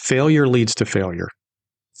 Failure leads to failure.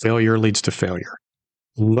 Failure leads to failure.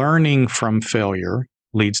 Learning from failure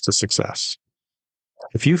leads to success.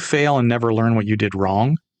 If you fail and never learn what you did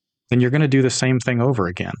wrong, then you're going to do the same thing over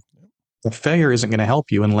again. The failure isn't going to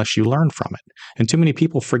help you unless you learn from it. And too many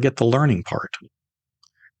people forget the learning part.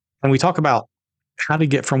 And we talk about how to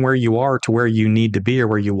get from where you are to where you need to be or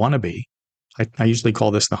where you want to be. I usually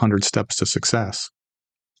call this the 100 steps to success.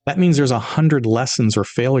 That means there's 100 lessons or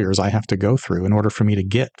failures I have to go through in order for me to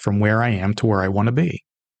get from where I am to where I want to be.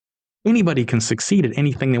 Anybody can succeed at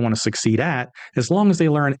anything they want to succeed at, as long as they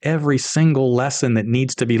learn every single lesson that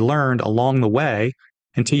needs to be learned along the way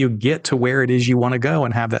until you get to where it is you want to go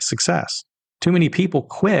and have that success. Too many people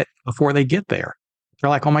quit before they get there. They're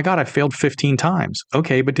like, oh my God, I failed 15 times.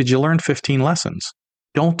 Okay, but did you learn 15 lessons?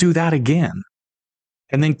 Don't do that again.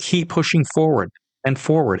 And then keep pushing forward and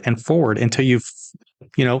forward and forward until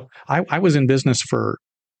I was in business for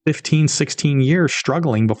 15, 16 years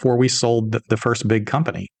struggling before we sold the first big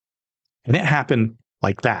company. And it happened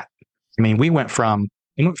like that. I mean, we went from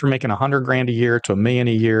making $100,000 a year to $1 million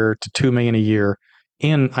a year to $2 million a year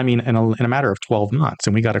in a matter of 12 months.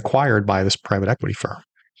 And we got acquired by this private equity firm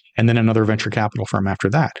and then another venture capital firm after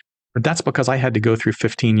that. But that's because I had to go through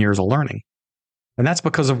 15 years of learning. And that's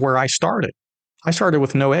because of where I started. I started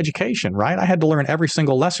with no education, right? I had to learn every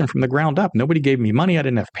single lesson from the ground up. Nobody gave me money. I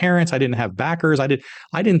didn't have parents. I didn't have backers. I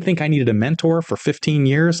didn't think I needed a mentor for 15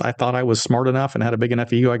 years. I thought I was smart enough and had a big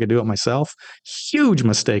enough ego I could do it myself. Huge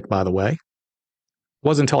mistake, by the way. It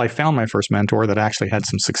wasn't until I found my first mentor that I actually had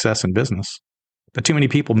some success in business. But too many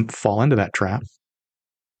people fall into that trap.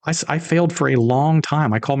 I failed for a long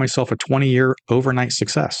time. I call myself a 20-year overnight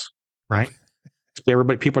success, right?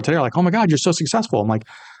 People today are like, oh my God, you're so successful. I'm like,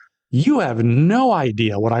 you have no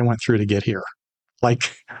idea what I went through to get here.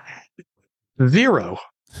 Like zero.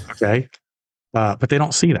 Okay. But they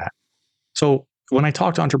don't see that. So when I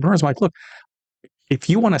talk to entrepreneurs, I'm like, look, if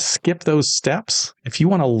you want to skip those steps, if you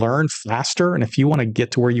want to learn faster, and if you want to get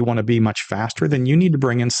to where you want to be much faster, then you need to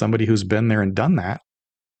bring in somebody who's been there and done that,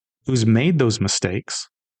 who's made those mistakes,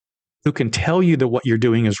 who can tell you that what you're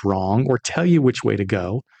doing is wrong or tell you which way to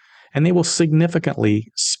go. And they will significantly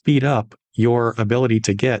speed up your ability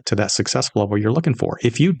to get to that success level you're looking for.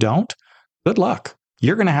 If you don't, good luck.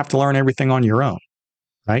 You're going to have to learn everything on your own,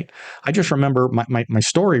 right? I just remember my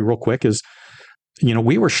story real quick is,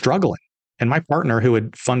 we were struggling. And my partner, who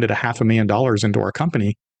had funded $500,000 into our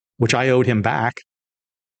company, which I owed him back,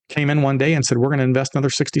 came in one day and said, we're going to invest another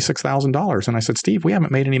 $66,000. And I said, Steve, we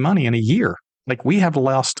haven't made any money in a year. Like we haven't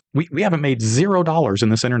made $0 in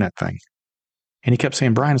this internet thing. And he kept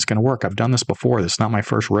saying, Brian, it's going to work. I've done this before. This is not my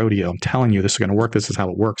first rodeo. I'm telling you, this is going to work. This is how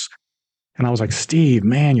it works. And I was like, Steve,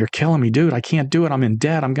 man, you're killing me, dude. I can't do it. I'm in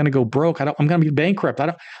debt. I'm going to go broke. I'm going to be bankrupt.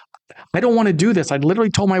 I don't want to do this. I literally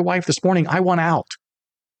told my wife this morning, I want out.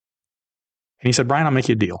 And he said, Brian, I'll make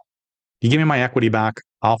you a deal. You give me my equity back.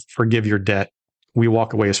 I'll forgive your debt. We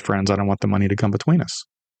walk away as friends. I don't want the money to come between us.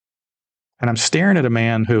 And I'm staring at a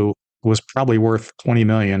man who was probably worth 20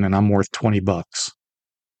 million and I'm worth $20.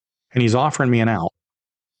 And he's offering me an out.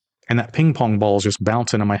 And that ping pong ball is just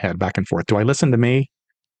bouncing in my head back and forth. Do I listen to me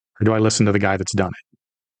or do I listen to the guy that's done it?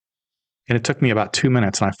 And it took me about 2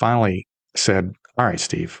 minutes. And I finally said, all right,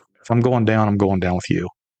 Steve, If I'm going down, I'm going down with you.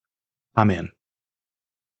 I'm in.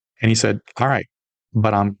 And he said, all right,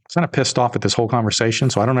 but I'm kind of pissed off at this whole conversation,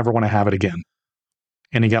 so I don't ever want to have it again.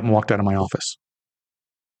 And he got and walked out of my office.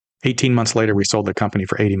 18 months later, we sold the company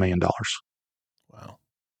for $80 million. Wow.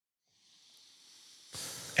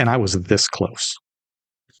 And I was this close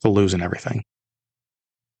to losing everything.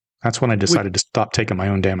 That's when I decided to stop taking my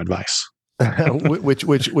own damn advice.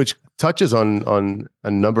 which touches on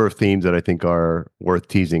a number of themes that I think are worth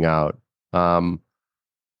teasing out.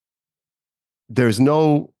 There's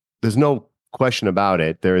no question about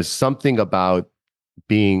it. There is something about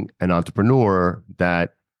being an entrepreneur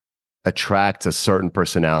that attracts a certain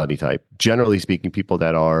personality type. Generally speaking, people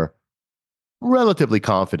that are relatively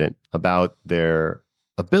confident about their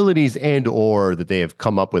abilities and or that they have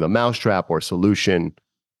come up with a mousetrap or solution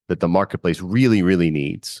that the marketplace really, really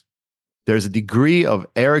needs. There's a degree of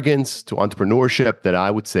arrogance to entrepreneurship that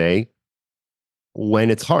I would say,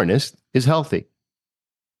 when it's harnessed, is healthy.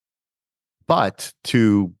 But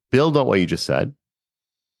to build on what you just said,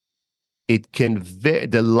 it can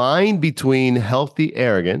the line between healthy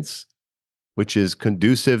arrogance, which is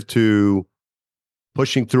conducive to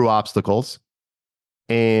pushing through obstacles,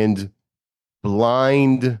 and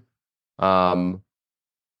blind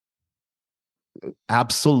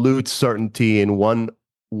absolute certainty in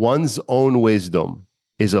one's own wisdom,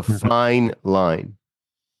 is a fine line.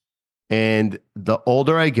 And the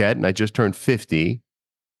older I get, and I just turned 50,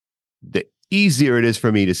 the easier it is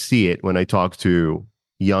for me to see it when I talk to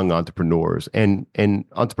young entrepreneurs and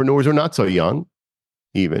entrepreneurs who are not so young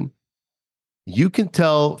even. You can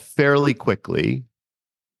tell fairly quickly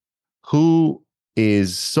who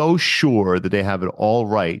is so sure that they have it all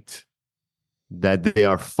right that they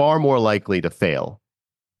are far more likely to fail,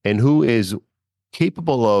 and who is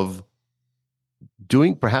capable of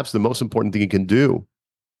doing perhaps the most important thing you can do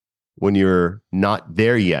when you're not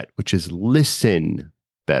there yet, which is listen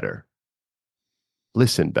better.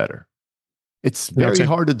 Listen better. It's very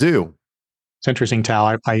hard to do. It's interesting,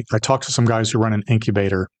 Tal. I talked to some guys who run an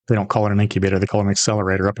incubator. They don't call it an incubator. They call it an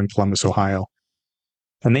accelerator up in Columbus, Ohio.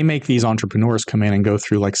 And they make these entrepreneurs come in and go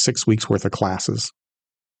through like 6 weeks worth of classes.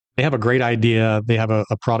 They have a great idea. They have a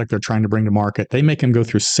product they're trying to bring to market. They make them go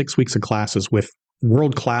through 6 weeks of classes with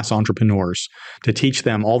world-class entrepreneurs to teach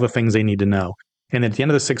them all the things they need to know. And at the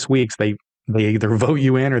end of the 6 weeks, they either vote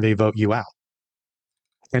you in or they vote you out.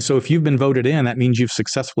 And so if you've been voted in, that means you've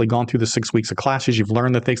successfully gone through the 6 weeks of classes. You've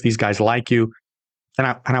learned the things. These guys like you.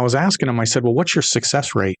 And I was asking him, I said, well, what's your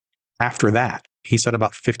success rate after that? He said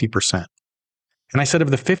about 50%. And I said,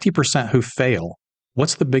 of the 50% who fail,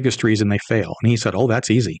 what's the biggest reason they fail? And he said, oh, that's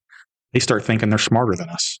easy. They start thinking they're smarter than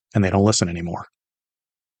us and they don't listen anymore.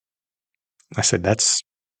 I said, that's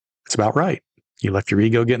about right. You let your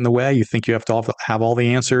ego get in the way. You think you have to have all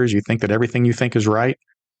the answers. You think that everything you think is right.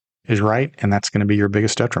 And that's going to be your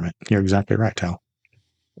biggest detriment. You're exactly right, Tal.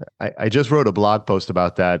 I just wrote a blog post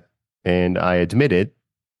about that, and I admit it.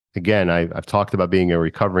 Again, I've talked about being a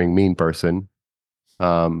recovering mean person.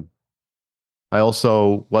 I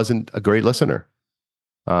also wasn't a great listener.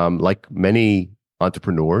 Like many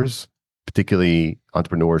entrepreneurs, particularly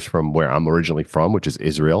entrepreneurs from where I'm originally from, which is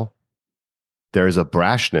Israel, there's a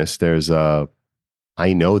brashness. There's a,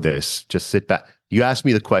 I know this, just sit back. You ask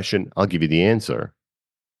me the question, I'll give you the answer.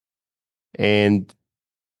 And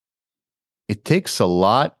it takes a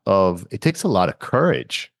lot of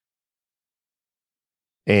courage.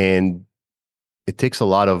 And it takes a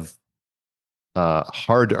lot of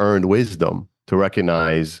hard-earned wisdom to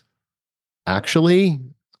recognize, actually,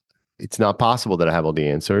 it's not possible that I have all the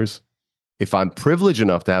answers. If I'm privileged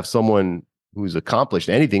enough to have someone who's accomplished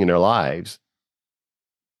anything in their lives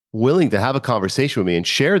willing to have a conversation with me and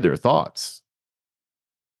share their thoughts,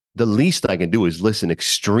 the least I can do is listen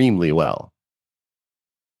extremely well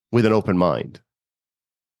with an open mind.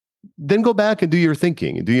 Then go back and do your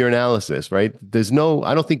thinking and do your analysis, right?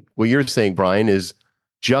 I don't think what you're saying, Brian, is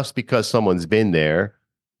just because someone's been there,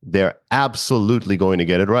 they're absolutely going to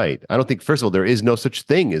get it right. I don't think, first of all, there is no such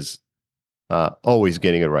thing as always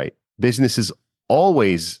getting it right. Business is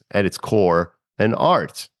always at its core an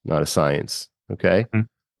art, not a science. Okay. Mm-hmm.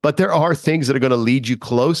 But there are things that are going to lead you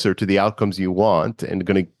closer to the outcomes you want and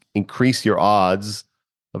going to increase your odds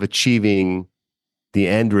of achieving the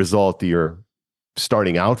end result that you're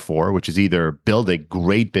starting out for, which is either build a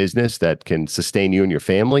great business that can sustain you and your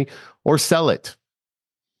family or sell it.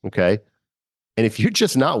 Okay. And if you're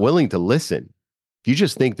just not willing to listen, if you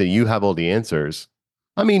just think that you have all the answers,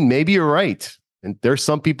 I mean, maybe you're right. And there's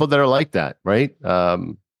some people that are like that, right?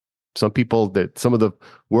 Some of the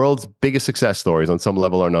world's biggest success stories on some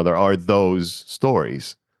level or another are those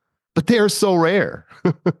stories. but they are so rare.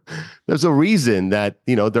 There's a reason that,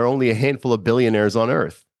 there are only a handful of billionaires on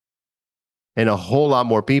earth and a whole lot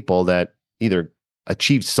more people that either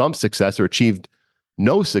achieved some success or achieved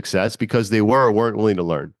no success because they were or weren't willing to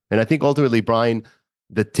learn. And I think ultimately, Brian,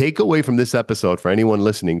 the takeaway from this episode for anyone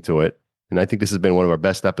listening to it, and I think this has been one of our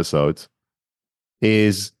best episodes,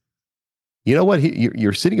 is, you know what?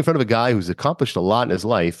 You're sitting in front of a guy who's accomplished a lot in his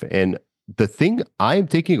life. And the thing I'm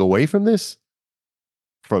taking away from this,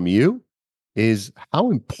 from you, is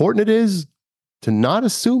how important it is to not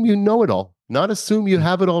assume you know it all, not assume you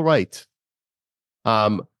have it all right.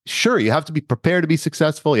 Sure, you have to be prepared to be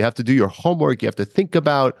successful. You have to do your homework. You have to think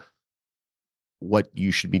about what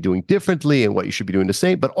you should be doing differently and what you should be doing the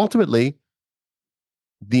same. But ultimately,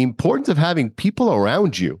 the importance of having people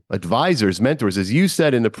around you, advisors, mentors, as you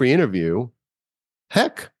said in the pre-interview,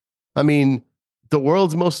 heck, I mean, the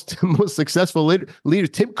world's most successful leader,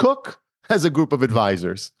 Tim Cook, has a group of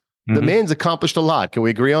advisors. Mm-hmm. The man's accomplished a lot. Can we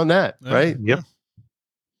agree on that? Right? Yep.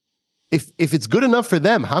 If it's good enough for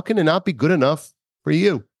them, how can it not be good enough for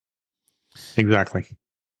you? Exactly.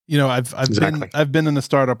 I've been in the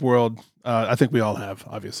startup world. I think we all have,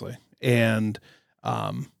 obviously, and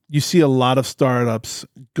you see a lot of startups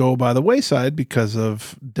go by the wayside because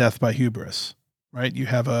of death by hubris. Right? You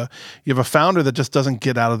have a founder that just doesn't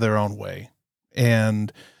get out of their own way,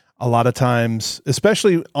 and a lot of times,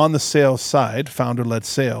 especially on the sales side, founder-led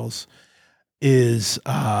sales is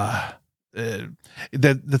that's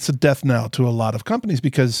a death knell to a lot of companies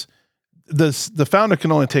because the founder can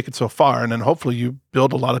only take it so far, and then hopefully you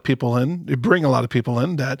build a lot of people in, you bring a lot of people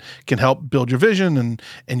in that can help build your vision, and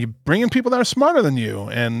you bring in people that are smarter than you,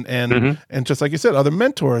 and just like you said, other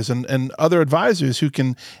mentors and other advisors who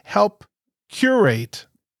can help curate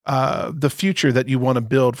the future that you want to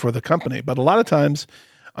build for the company. But a lot of times,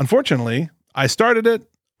 unfortunately, I started it,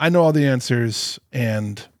 I know all the answers,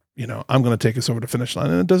 and I'm going to take us over the finish line,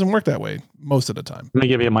 and it doesn't work that way most of the time. Let me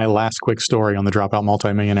give you my last quick story on the Dropout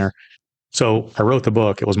Multi-Millionaire. So I wrote the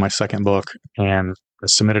book. It was my second book, and I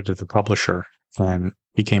submitted it to the publisher. And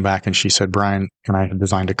he came back and she said, Brian, and I had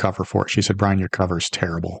designed a cover for it. She said, Brian, your cover is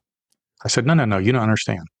terrible. I said, no, you don't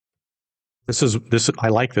understand. This is I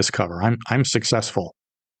like this cover. I'm successful.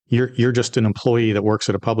 You're just an employee that works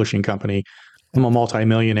at a publishing company. I'm a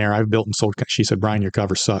multi-millionaire. I've built and sold. She said, Brian, your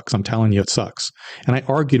cover sucks. I'm telling you, it sucks. And I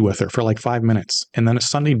argued with her for like 5 minutes. And then it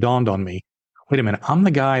suddenly dawned on me, wait a minute, I'm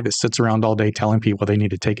the guy that sits around all day telling people they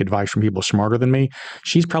need to take advice from people smarter than me.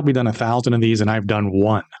 She's probably done 1,000 of these and I've done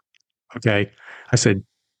one. Okay. I said,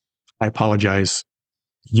 I apologize.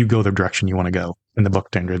 You go the direction you want to go. And the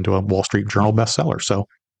book turned into a Wall Street Journal bestseller. So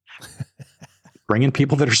bring in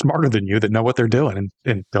people that are smarter than you, that know what they're doing,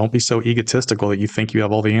 and don't be so egotistical that you think you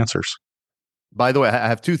have all the answers. By the way, I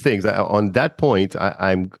have two things. On that point,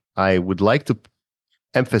 I would like to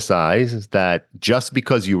emphasize that just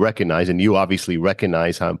because you recognize, and you obviously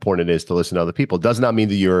recognize how important it is to listen to other people, does not mean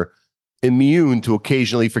that you're immune to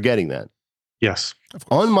occasionally forgetting that. Yes.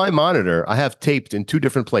 On my monitor, I have taped in two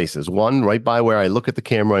different places. One right by where I look at the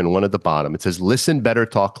camera and one at the bottom. It says, listen better,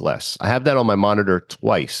 talk less. I have that on my monitor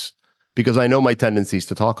twice because I know my tendencies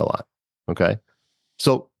to talk a lot. Okay.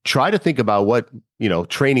 So try to think about what,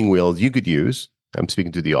 training wheels you could use. I'm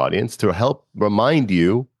speaking to the audience to help remind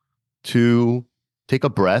you to take a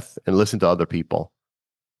breath and listen to other people.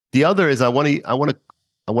 The other is I want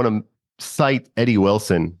to cite Eddie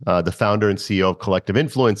Wilson, the founder and CEO of Collective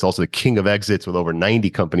Influence, also the king of exits with over 90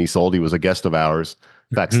 companies sold. He was a guest of ours.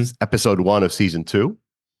 In fact, episode 1 of season 2.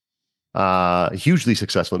 Hugely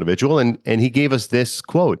successful individual, and he gave us this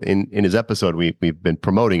quote in his episode. We've been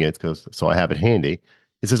promoting it so I have it handy.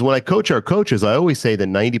 It says, when I coach our coaches, I always say that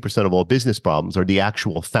 90% of all business problems are the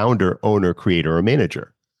actual founder, owner, creator, or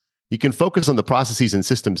manager. You can focus on the processes and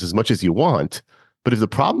systems as much as you want, but if the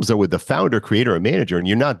problems are with the founder, creator, or manager, and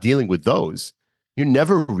you're not dealing with those, you're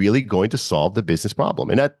never really going to solve the business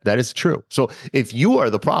problem. And that is true. So if you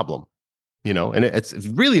are the problem, and it's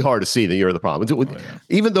really hard to see that you're the problem.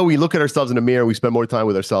 Even though we look at ourselves in the mirror, we spend more time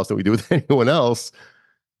with ourselves than we do with anyone else.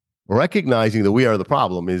 Recognizing that we are the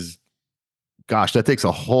problem is, gosh, that takes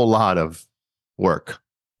a whole lot of work.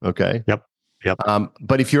 Okay. Yep.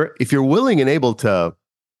 But if you're willing and able to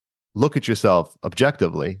look at yourself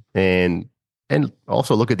objectively and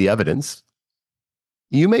also look at the evidence,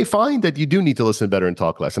 you may find that you do need to listen better and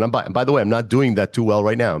talk less. And by the way, I'm not doing that too well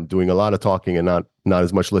right now. I'm doing a lot of talking and not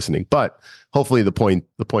as much listening. But hopefully the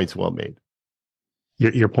point's well made.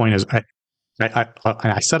 Your point is,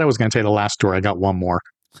 I said I was going to tell you the last story. I got one more.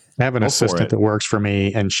 I have an Go for assistant it. that works for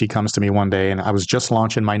me, and she comes to me one day, and I was just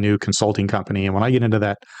launching my new consulting company. And when I get into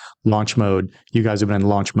that launch mode, you guys have been in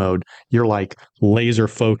launch mode. You're like laser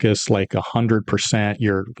focused, like 100%.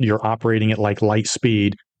 You're operating at like light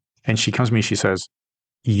speed. And she comes to me, she says,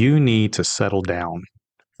 "You need to settle down."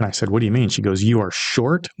 And I said, "What do you mean?" She goes, "You are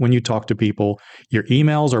short when you talk to people. Your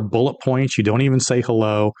emails are bullet points. You don't even say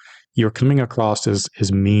hello. You're coming across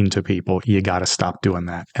as mean to people. You got to stop doing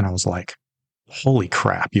that." And I was like, holy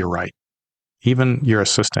crap, you're right. Even your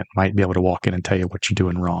assistant might be able to walk in and tell you what you're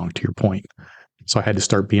doing wrong, to your point. So I had to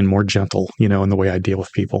start being more gentle, in the way I deal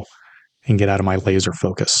with people and get out of my laser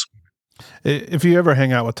focus. If you ever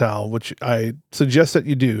hang out with Tal, which I suggest that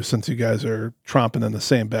you do, since you guys are tromping in the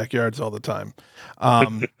same backyards all the time,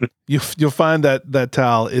 you'll find that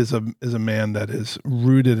Tal is a man that is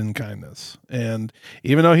rooted in kindness. And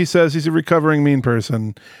even though he says he's a recovering mean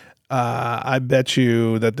person, I bet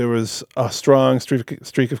you that there was a strong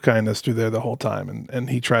streak of kindness through there the whole time, and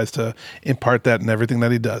he tries to impart that in everything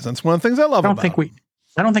that he does. And it's one of the things I love about him.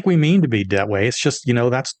 I don't think we mean to be that way. It's just,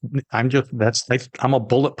 I'm a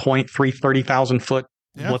bullet point, 30,000 foot.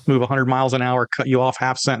 Yeah. Let's move 100 miles an hour, cut you off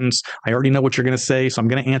half sentence. I already know what you're going to say, so I'm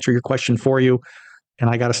going to answer your question for you. And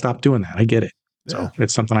I got to stop doing that. I get it. So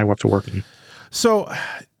it's something I want to work on. So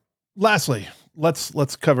lastly,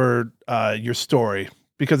 let's cover your story,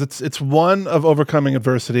 because it's one of overcoming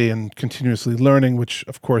adversity and continuously learning, which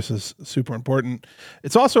of course is super important.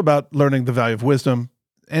 It's also about learning the value of wisdom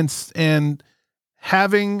and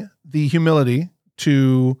having the humility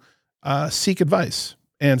to seek advice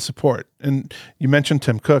and support. And you mentioned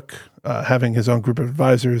Tim Cook having his own group of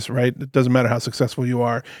advisors, right? It doesn't matter how successful you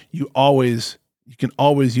are. You can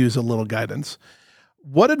always use a little guidance.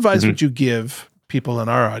 What advice would you give people in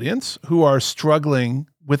our audience who are struggling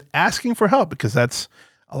with asking for help? Because that's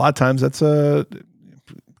a lot of times that's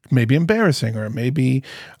maybe embarrassing, or maybe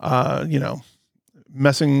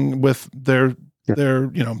messing with their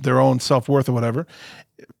own self-worth or whatever.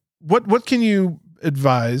 What can you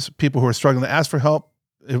advise people who are struggling to ask for help,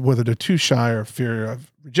 whether they're too shy or fear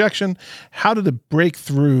of rejection? How to break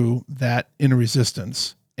through that inner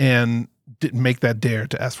resistance and make that dare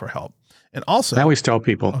to ask for help? And also, I always tell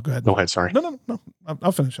people, go ahead. Go ahead. Sorry. No.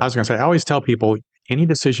 I'll finish. I was going to say, I always tell people any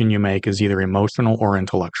decision you make is either emotional or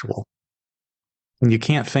intellectual. And you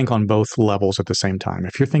can't think on both levels at the same time.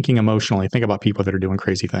 If you're thinking emotionally, think about people that are doing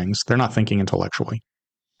crazy things. They're not thinking intellectually.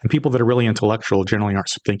 And people that are really intellectual generally aren't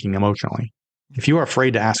thinking emotionally. If you are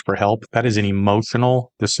afraid to ask for help, that is an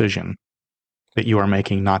emotional decision that you are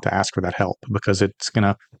making not to ask for that help, because it's going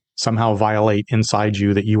to somehow violate inside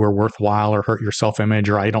you that you are worthwhile, or hurt your self-image,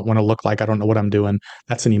 or I don't want to look like I don't know what I'm doing.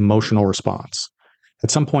 That's an emotional response.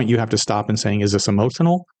 At some point, you have to stop and saying, is this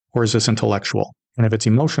emotional or is this intellectual? And if it's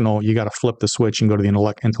emotional, you got to flip the switch and go to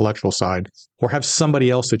the intellectual side, or have somebody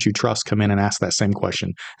else that you trust come in and ask that same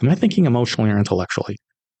question. Am I thinking emotionally or intellectually?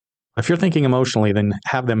 If you're thinking emotionally, then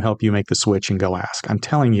have them help you make the switch and go ask. I'm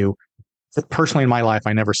telling you, personally in my life,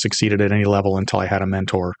 I never succeeded at any level until I had a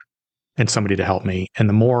mentor and somebody to help me. And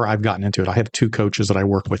the more I've gotten into it, I have 2 coaches that I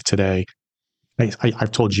work with today.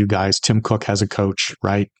 I've told you guys, Tim Cook has a coach,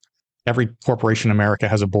 right? Every corporation in America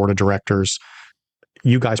has a board of directors.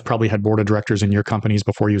 You guys probably had board of directors in your companies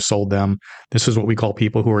before you sold them. This is what we call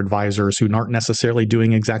people who are advisors, who aren't necessarily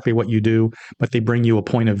doing exactly what you do, but they bring you a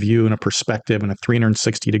point of view and a perspective and a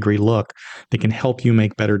 360-degree look that can help you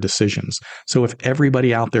make better decisions. So if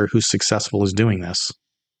everybody out there who's successful is doing this,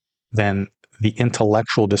 then the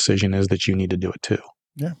intellectual decision is that you need to do it too.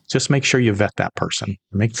 Yeah. Just make sure you vet that person.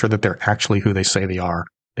 Make sure that they're actually who they say they are.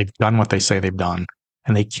 They've done what they say they've done,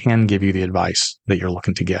 and they can give you the advice that you're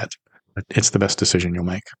looking to get. It's the best decision you'll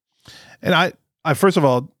make. And I first of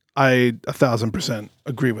all, I 1,000%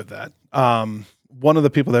 agree with that. One of the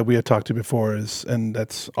people that we had talked to before and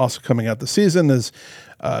that's also coming out this season, is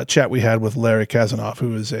a chat we had with Larry Kazanoff,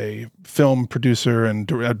 who is a film producer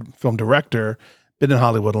and film director, been in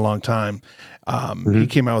Hollywood a long time. He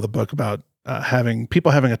came out with a book about having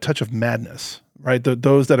a touch of madness, right?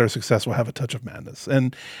 Those that are successful have a touch of madness.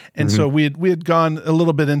 And so we had gone a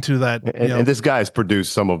little bit into that. And this guy's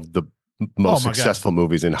produced some of the most successful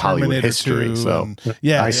movies in Hollywood history. So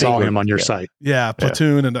I saw him on your site. Yeah.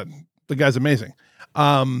 Platoon. And the guy's amazing.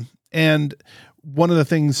 And one of the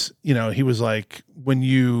things, he was like, when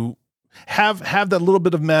you have that little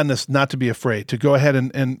bit of madness, not to be afraid to go ahead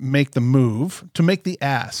and make the move, to make the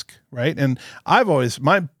ask. Right. And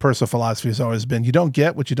my personal philosophy has always been, you don't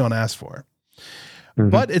get what you don't ask for,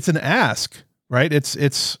 but it's an ask, right?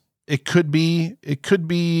 It could be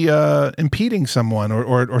impeding someone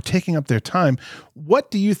or taking up their time.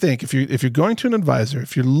 What do you think, if you're going to an advisor,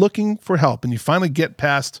 if you're looking for help and you finally get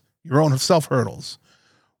past your own self hurdles,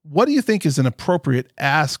 what do you think is an appropriate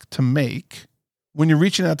ask to make when you're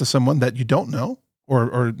reaching out to someone that you don't know,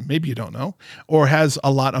 or maybe you don't know, or has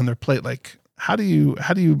a lot on their plate? Like, how do you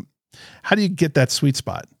get that sweet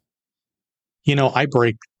spot? I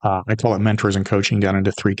call it mentors and coaching down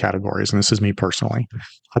into 3 categories. And this is me personally.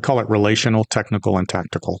 I call it relational, technical, and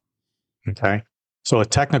tactical. Okay. So a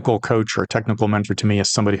technical coach or a technical mentor to me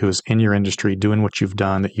is somebody who's in your industry doing what you've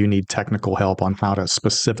done, that you need technical help on how to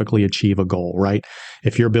specifically achieve a goal, right?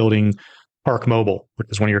 If you're building Park Mobile, which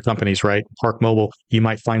is one of your companies, right? Park Mobile, you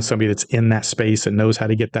might find somebody that's in that space and knows how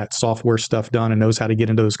to get that software stuff done and knows how to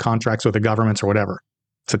get into those contracts with the governments or whatever.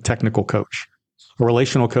 It's a technical coach. A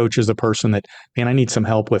relational coach is a person that, man, I need some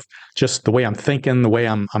help with just the way I'm thinking, the way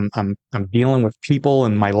I'm dealing with people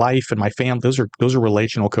and my life and my family. Those are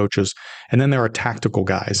relational coaches. And then there are tactical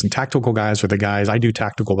guys, and tactical guys are the guys. I do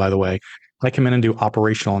tactical, by the way. I come in and do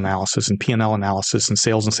operational analysis and P&L analysis and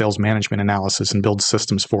sales management analysis and build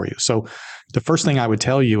systems for you. So the first thing I would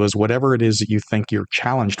tell you is whatever it is that you think you're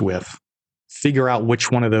challenged with, figure out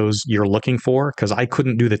which one of those you're looking for, because I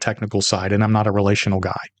couldn't do the technical side and I'm not a relational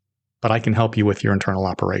guy, but I can help you with your internal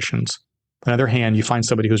operations. On the other hand, you find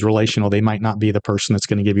somebody who's relational, they might not be the person that's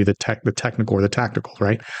going to give you the technical or the tactical,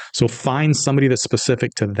 right? So find somebody that's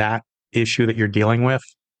specific to that issue that you're dealing with,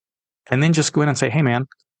 and then just go in and say, hey, man,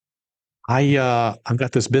 I've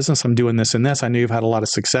got this business, I'm doing this and this. I knew you've had a lot of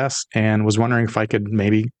success and was wondering if I could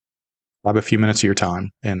maybe have a few minutes of your time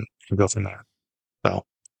and go from there. So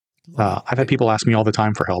I've had people ask me all the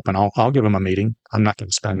time for help, and I'll give them a meeting. I'm not going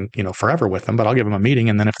to spend forever with them, but I'll give them a meeting,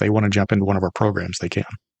 and then if they want to jump into one of our programs, they can.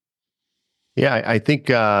 Yeah, I think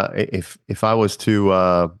if I was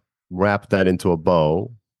to wrap that into a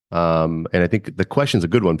bow, and I think the question's a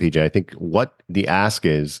good one, PJ. I think what the ask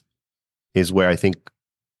is where I think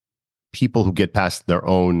people who get past their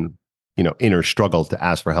own inner struggles to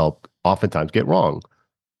ask for help oftentimes get wrong.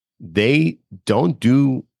 They don't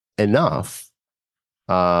do enough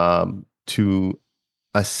to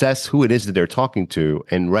assess who it is that they're talking to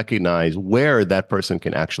and recognize where that person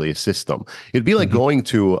can actually assist them. It'd be like going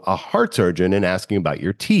to a heart surgeon and asking about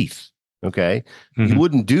your teeth. Okay. You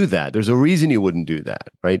wouldn't do that. There's a reason you wouldn't do that,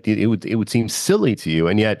 right? It would seem silly to you.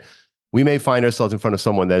 And yet we may find ourselves in front of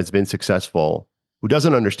someone that has been successful, who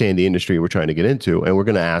doesn't understand the industry we're trying to get into. And we're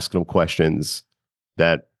going to ask them questions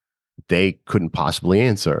that they couldn't possibly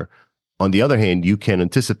answer. On the other hand, you can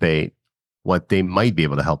anticipate what they might be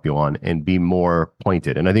able to help you on and be more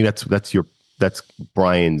pointed. And I think that's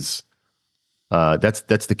Brian's, that's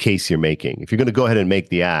the case you're making. If you're going to go ahead and make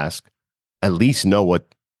the ask, at least know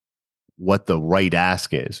what the right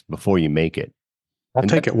ask is before you make it. I'll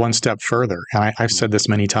take it one step further. And I've said this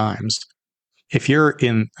many times. If you're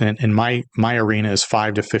in my arena is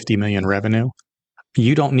 5 to 50 million revenue,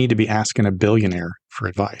 you don't need to be asking a billionaire for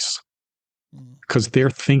advice, because their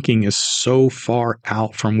thinking is so far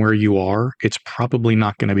out from where you are, it's probably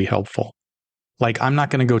not going to be helpful. Like, I'm not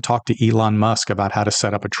going to go talk to Elon Musk about how to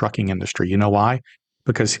set up a trucking industry. You know why?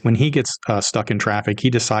 Because when he gets stuck in traffic, he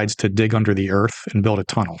decides to dig under the earth and build a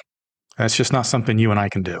tunnel. That's just not something you and I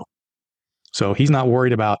can do. So he's not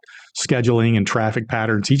worried about scheduling and traffic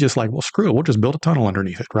patterns. He's just like, well, screw it. We'll just build a tunnel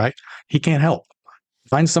underneath it, right? He can't help.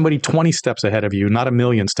 Find somebody 20 steps ahead of you, not a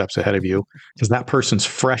million steps ahead of you, because that person's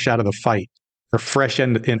fresh out of the fight. They're fresh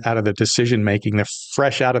out of the decision making. They're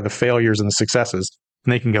fresh out of the failures and the successes.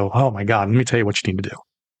 And they can go, oh my God, let me tell you what you need to do.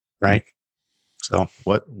 Right? So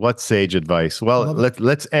what sage advice? Well,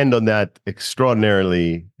 let's end on that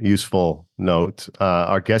extraordinarily useful note.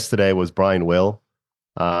 Our guest today was Brian Will.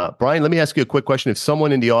 Brian, let me ask you a quick question. If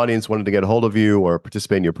someone in the audience wanted to get a hold of you or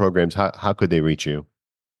participate in your programs, how could they reach you?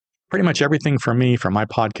 Pretty much everything from me, from my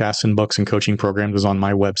podcasts and books and coaching programs, is on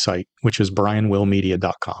my website, which is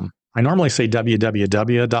brianwillmedia.com. I normally say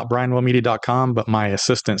www.brianwillmedia.com, but my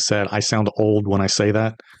assistant said I sound old when I say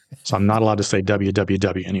that, so I'm not allowed to say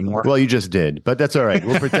www anymore. Well, you just did, but that's all right.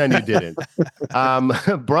 We'll pretend you didn't.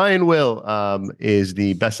 Brian Will is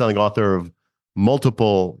the best-selling author of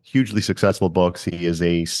multiple hugely successful books. He is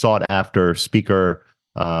a sought-after speaker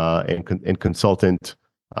and consultant,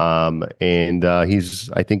 and he's,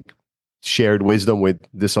 I think, shared wisdom with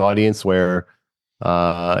this audience where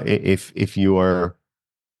if you are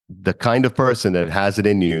the kind of person that has it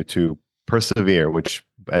in you to persevere, which,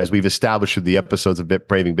 as we've established through the episodes of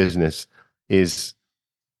Braving Business, is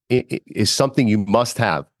something you must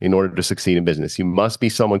have in order to succeed in business. You must be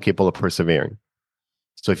someone capable of persevering.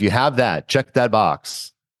 So if you have that, check that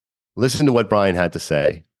box. Listen to what Brian had to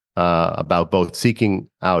say about both seeking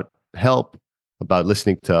out help, about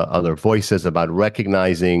listening to other voices, about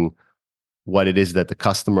recognizing what it is that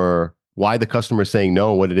why the customer is saying no,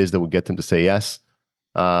 and what it is that would get them to say yes.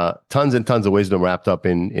 tons and tons of wisdom wrapped up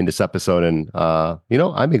in this episode. And,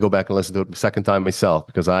 I may go back and listen to it the second time myself,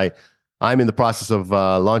 because I'm in the process of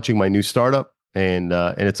launching my new startup, and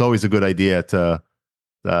it's always a good idea to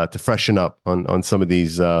freshen up on some of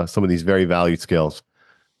these very valued skills.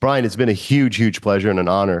 Brian, it's been a huge, huge pleasure and an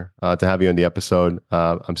honor to have you on the episode.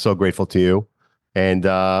 I'm so grateful to you. And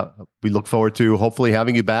we look forward to hopefully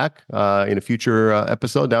having you back in a future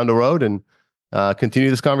episode down the road and continue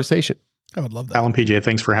this conversation. I would love that. Alan, PJ,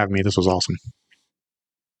 thanks for having me. This was awesome.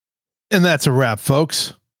 And that's a wrap,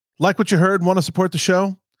 folks. Like what you heard, want to support the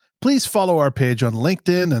show? Please follow our page on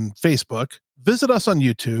LinkedIn and Facebook. Visit us on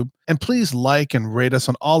YouTube, and please like and rate us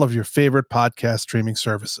on all of your favorite podcast streaming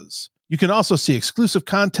services. You can also see exclusive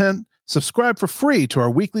content, subscribe for free to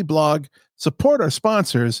our weekly blog, support our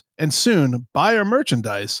sponsors, and soon buy our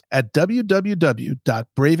merchandise at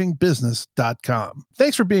www.bravingbusiness.com.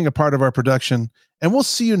 Thanks for being a part of our production, and we'll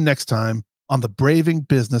see you next time on the Braving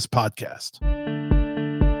Business Podcast.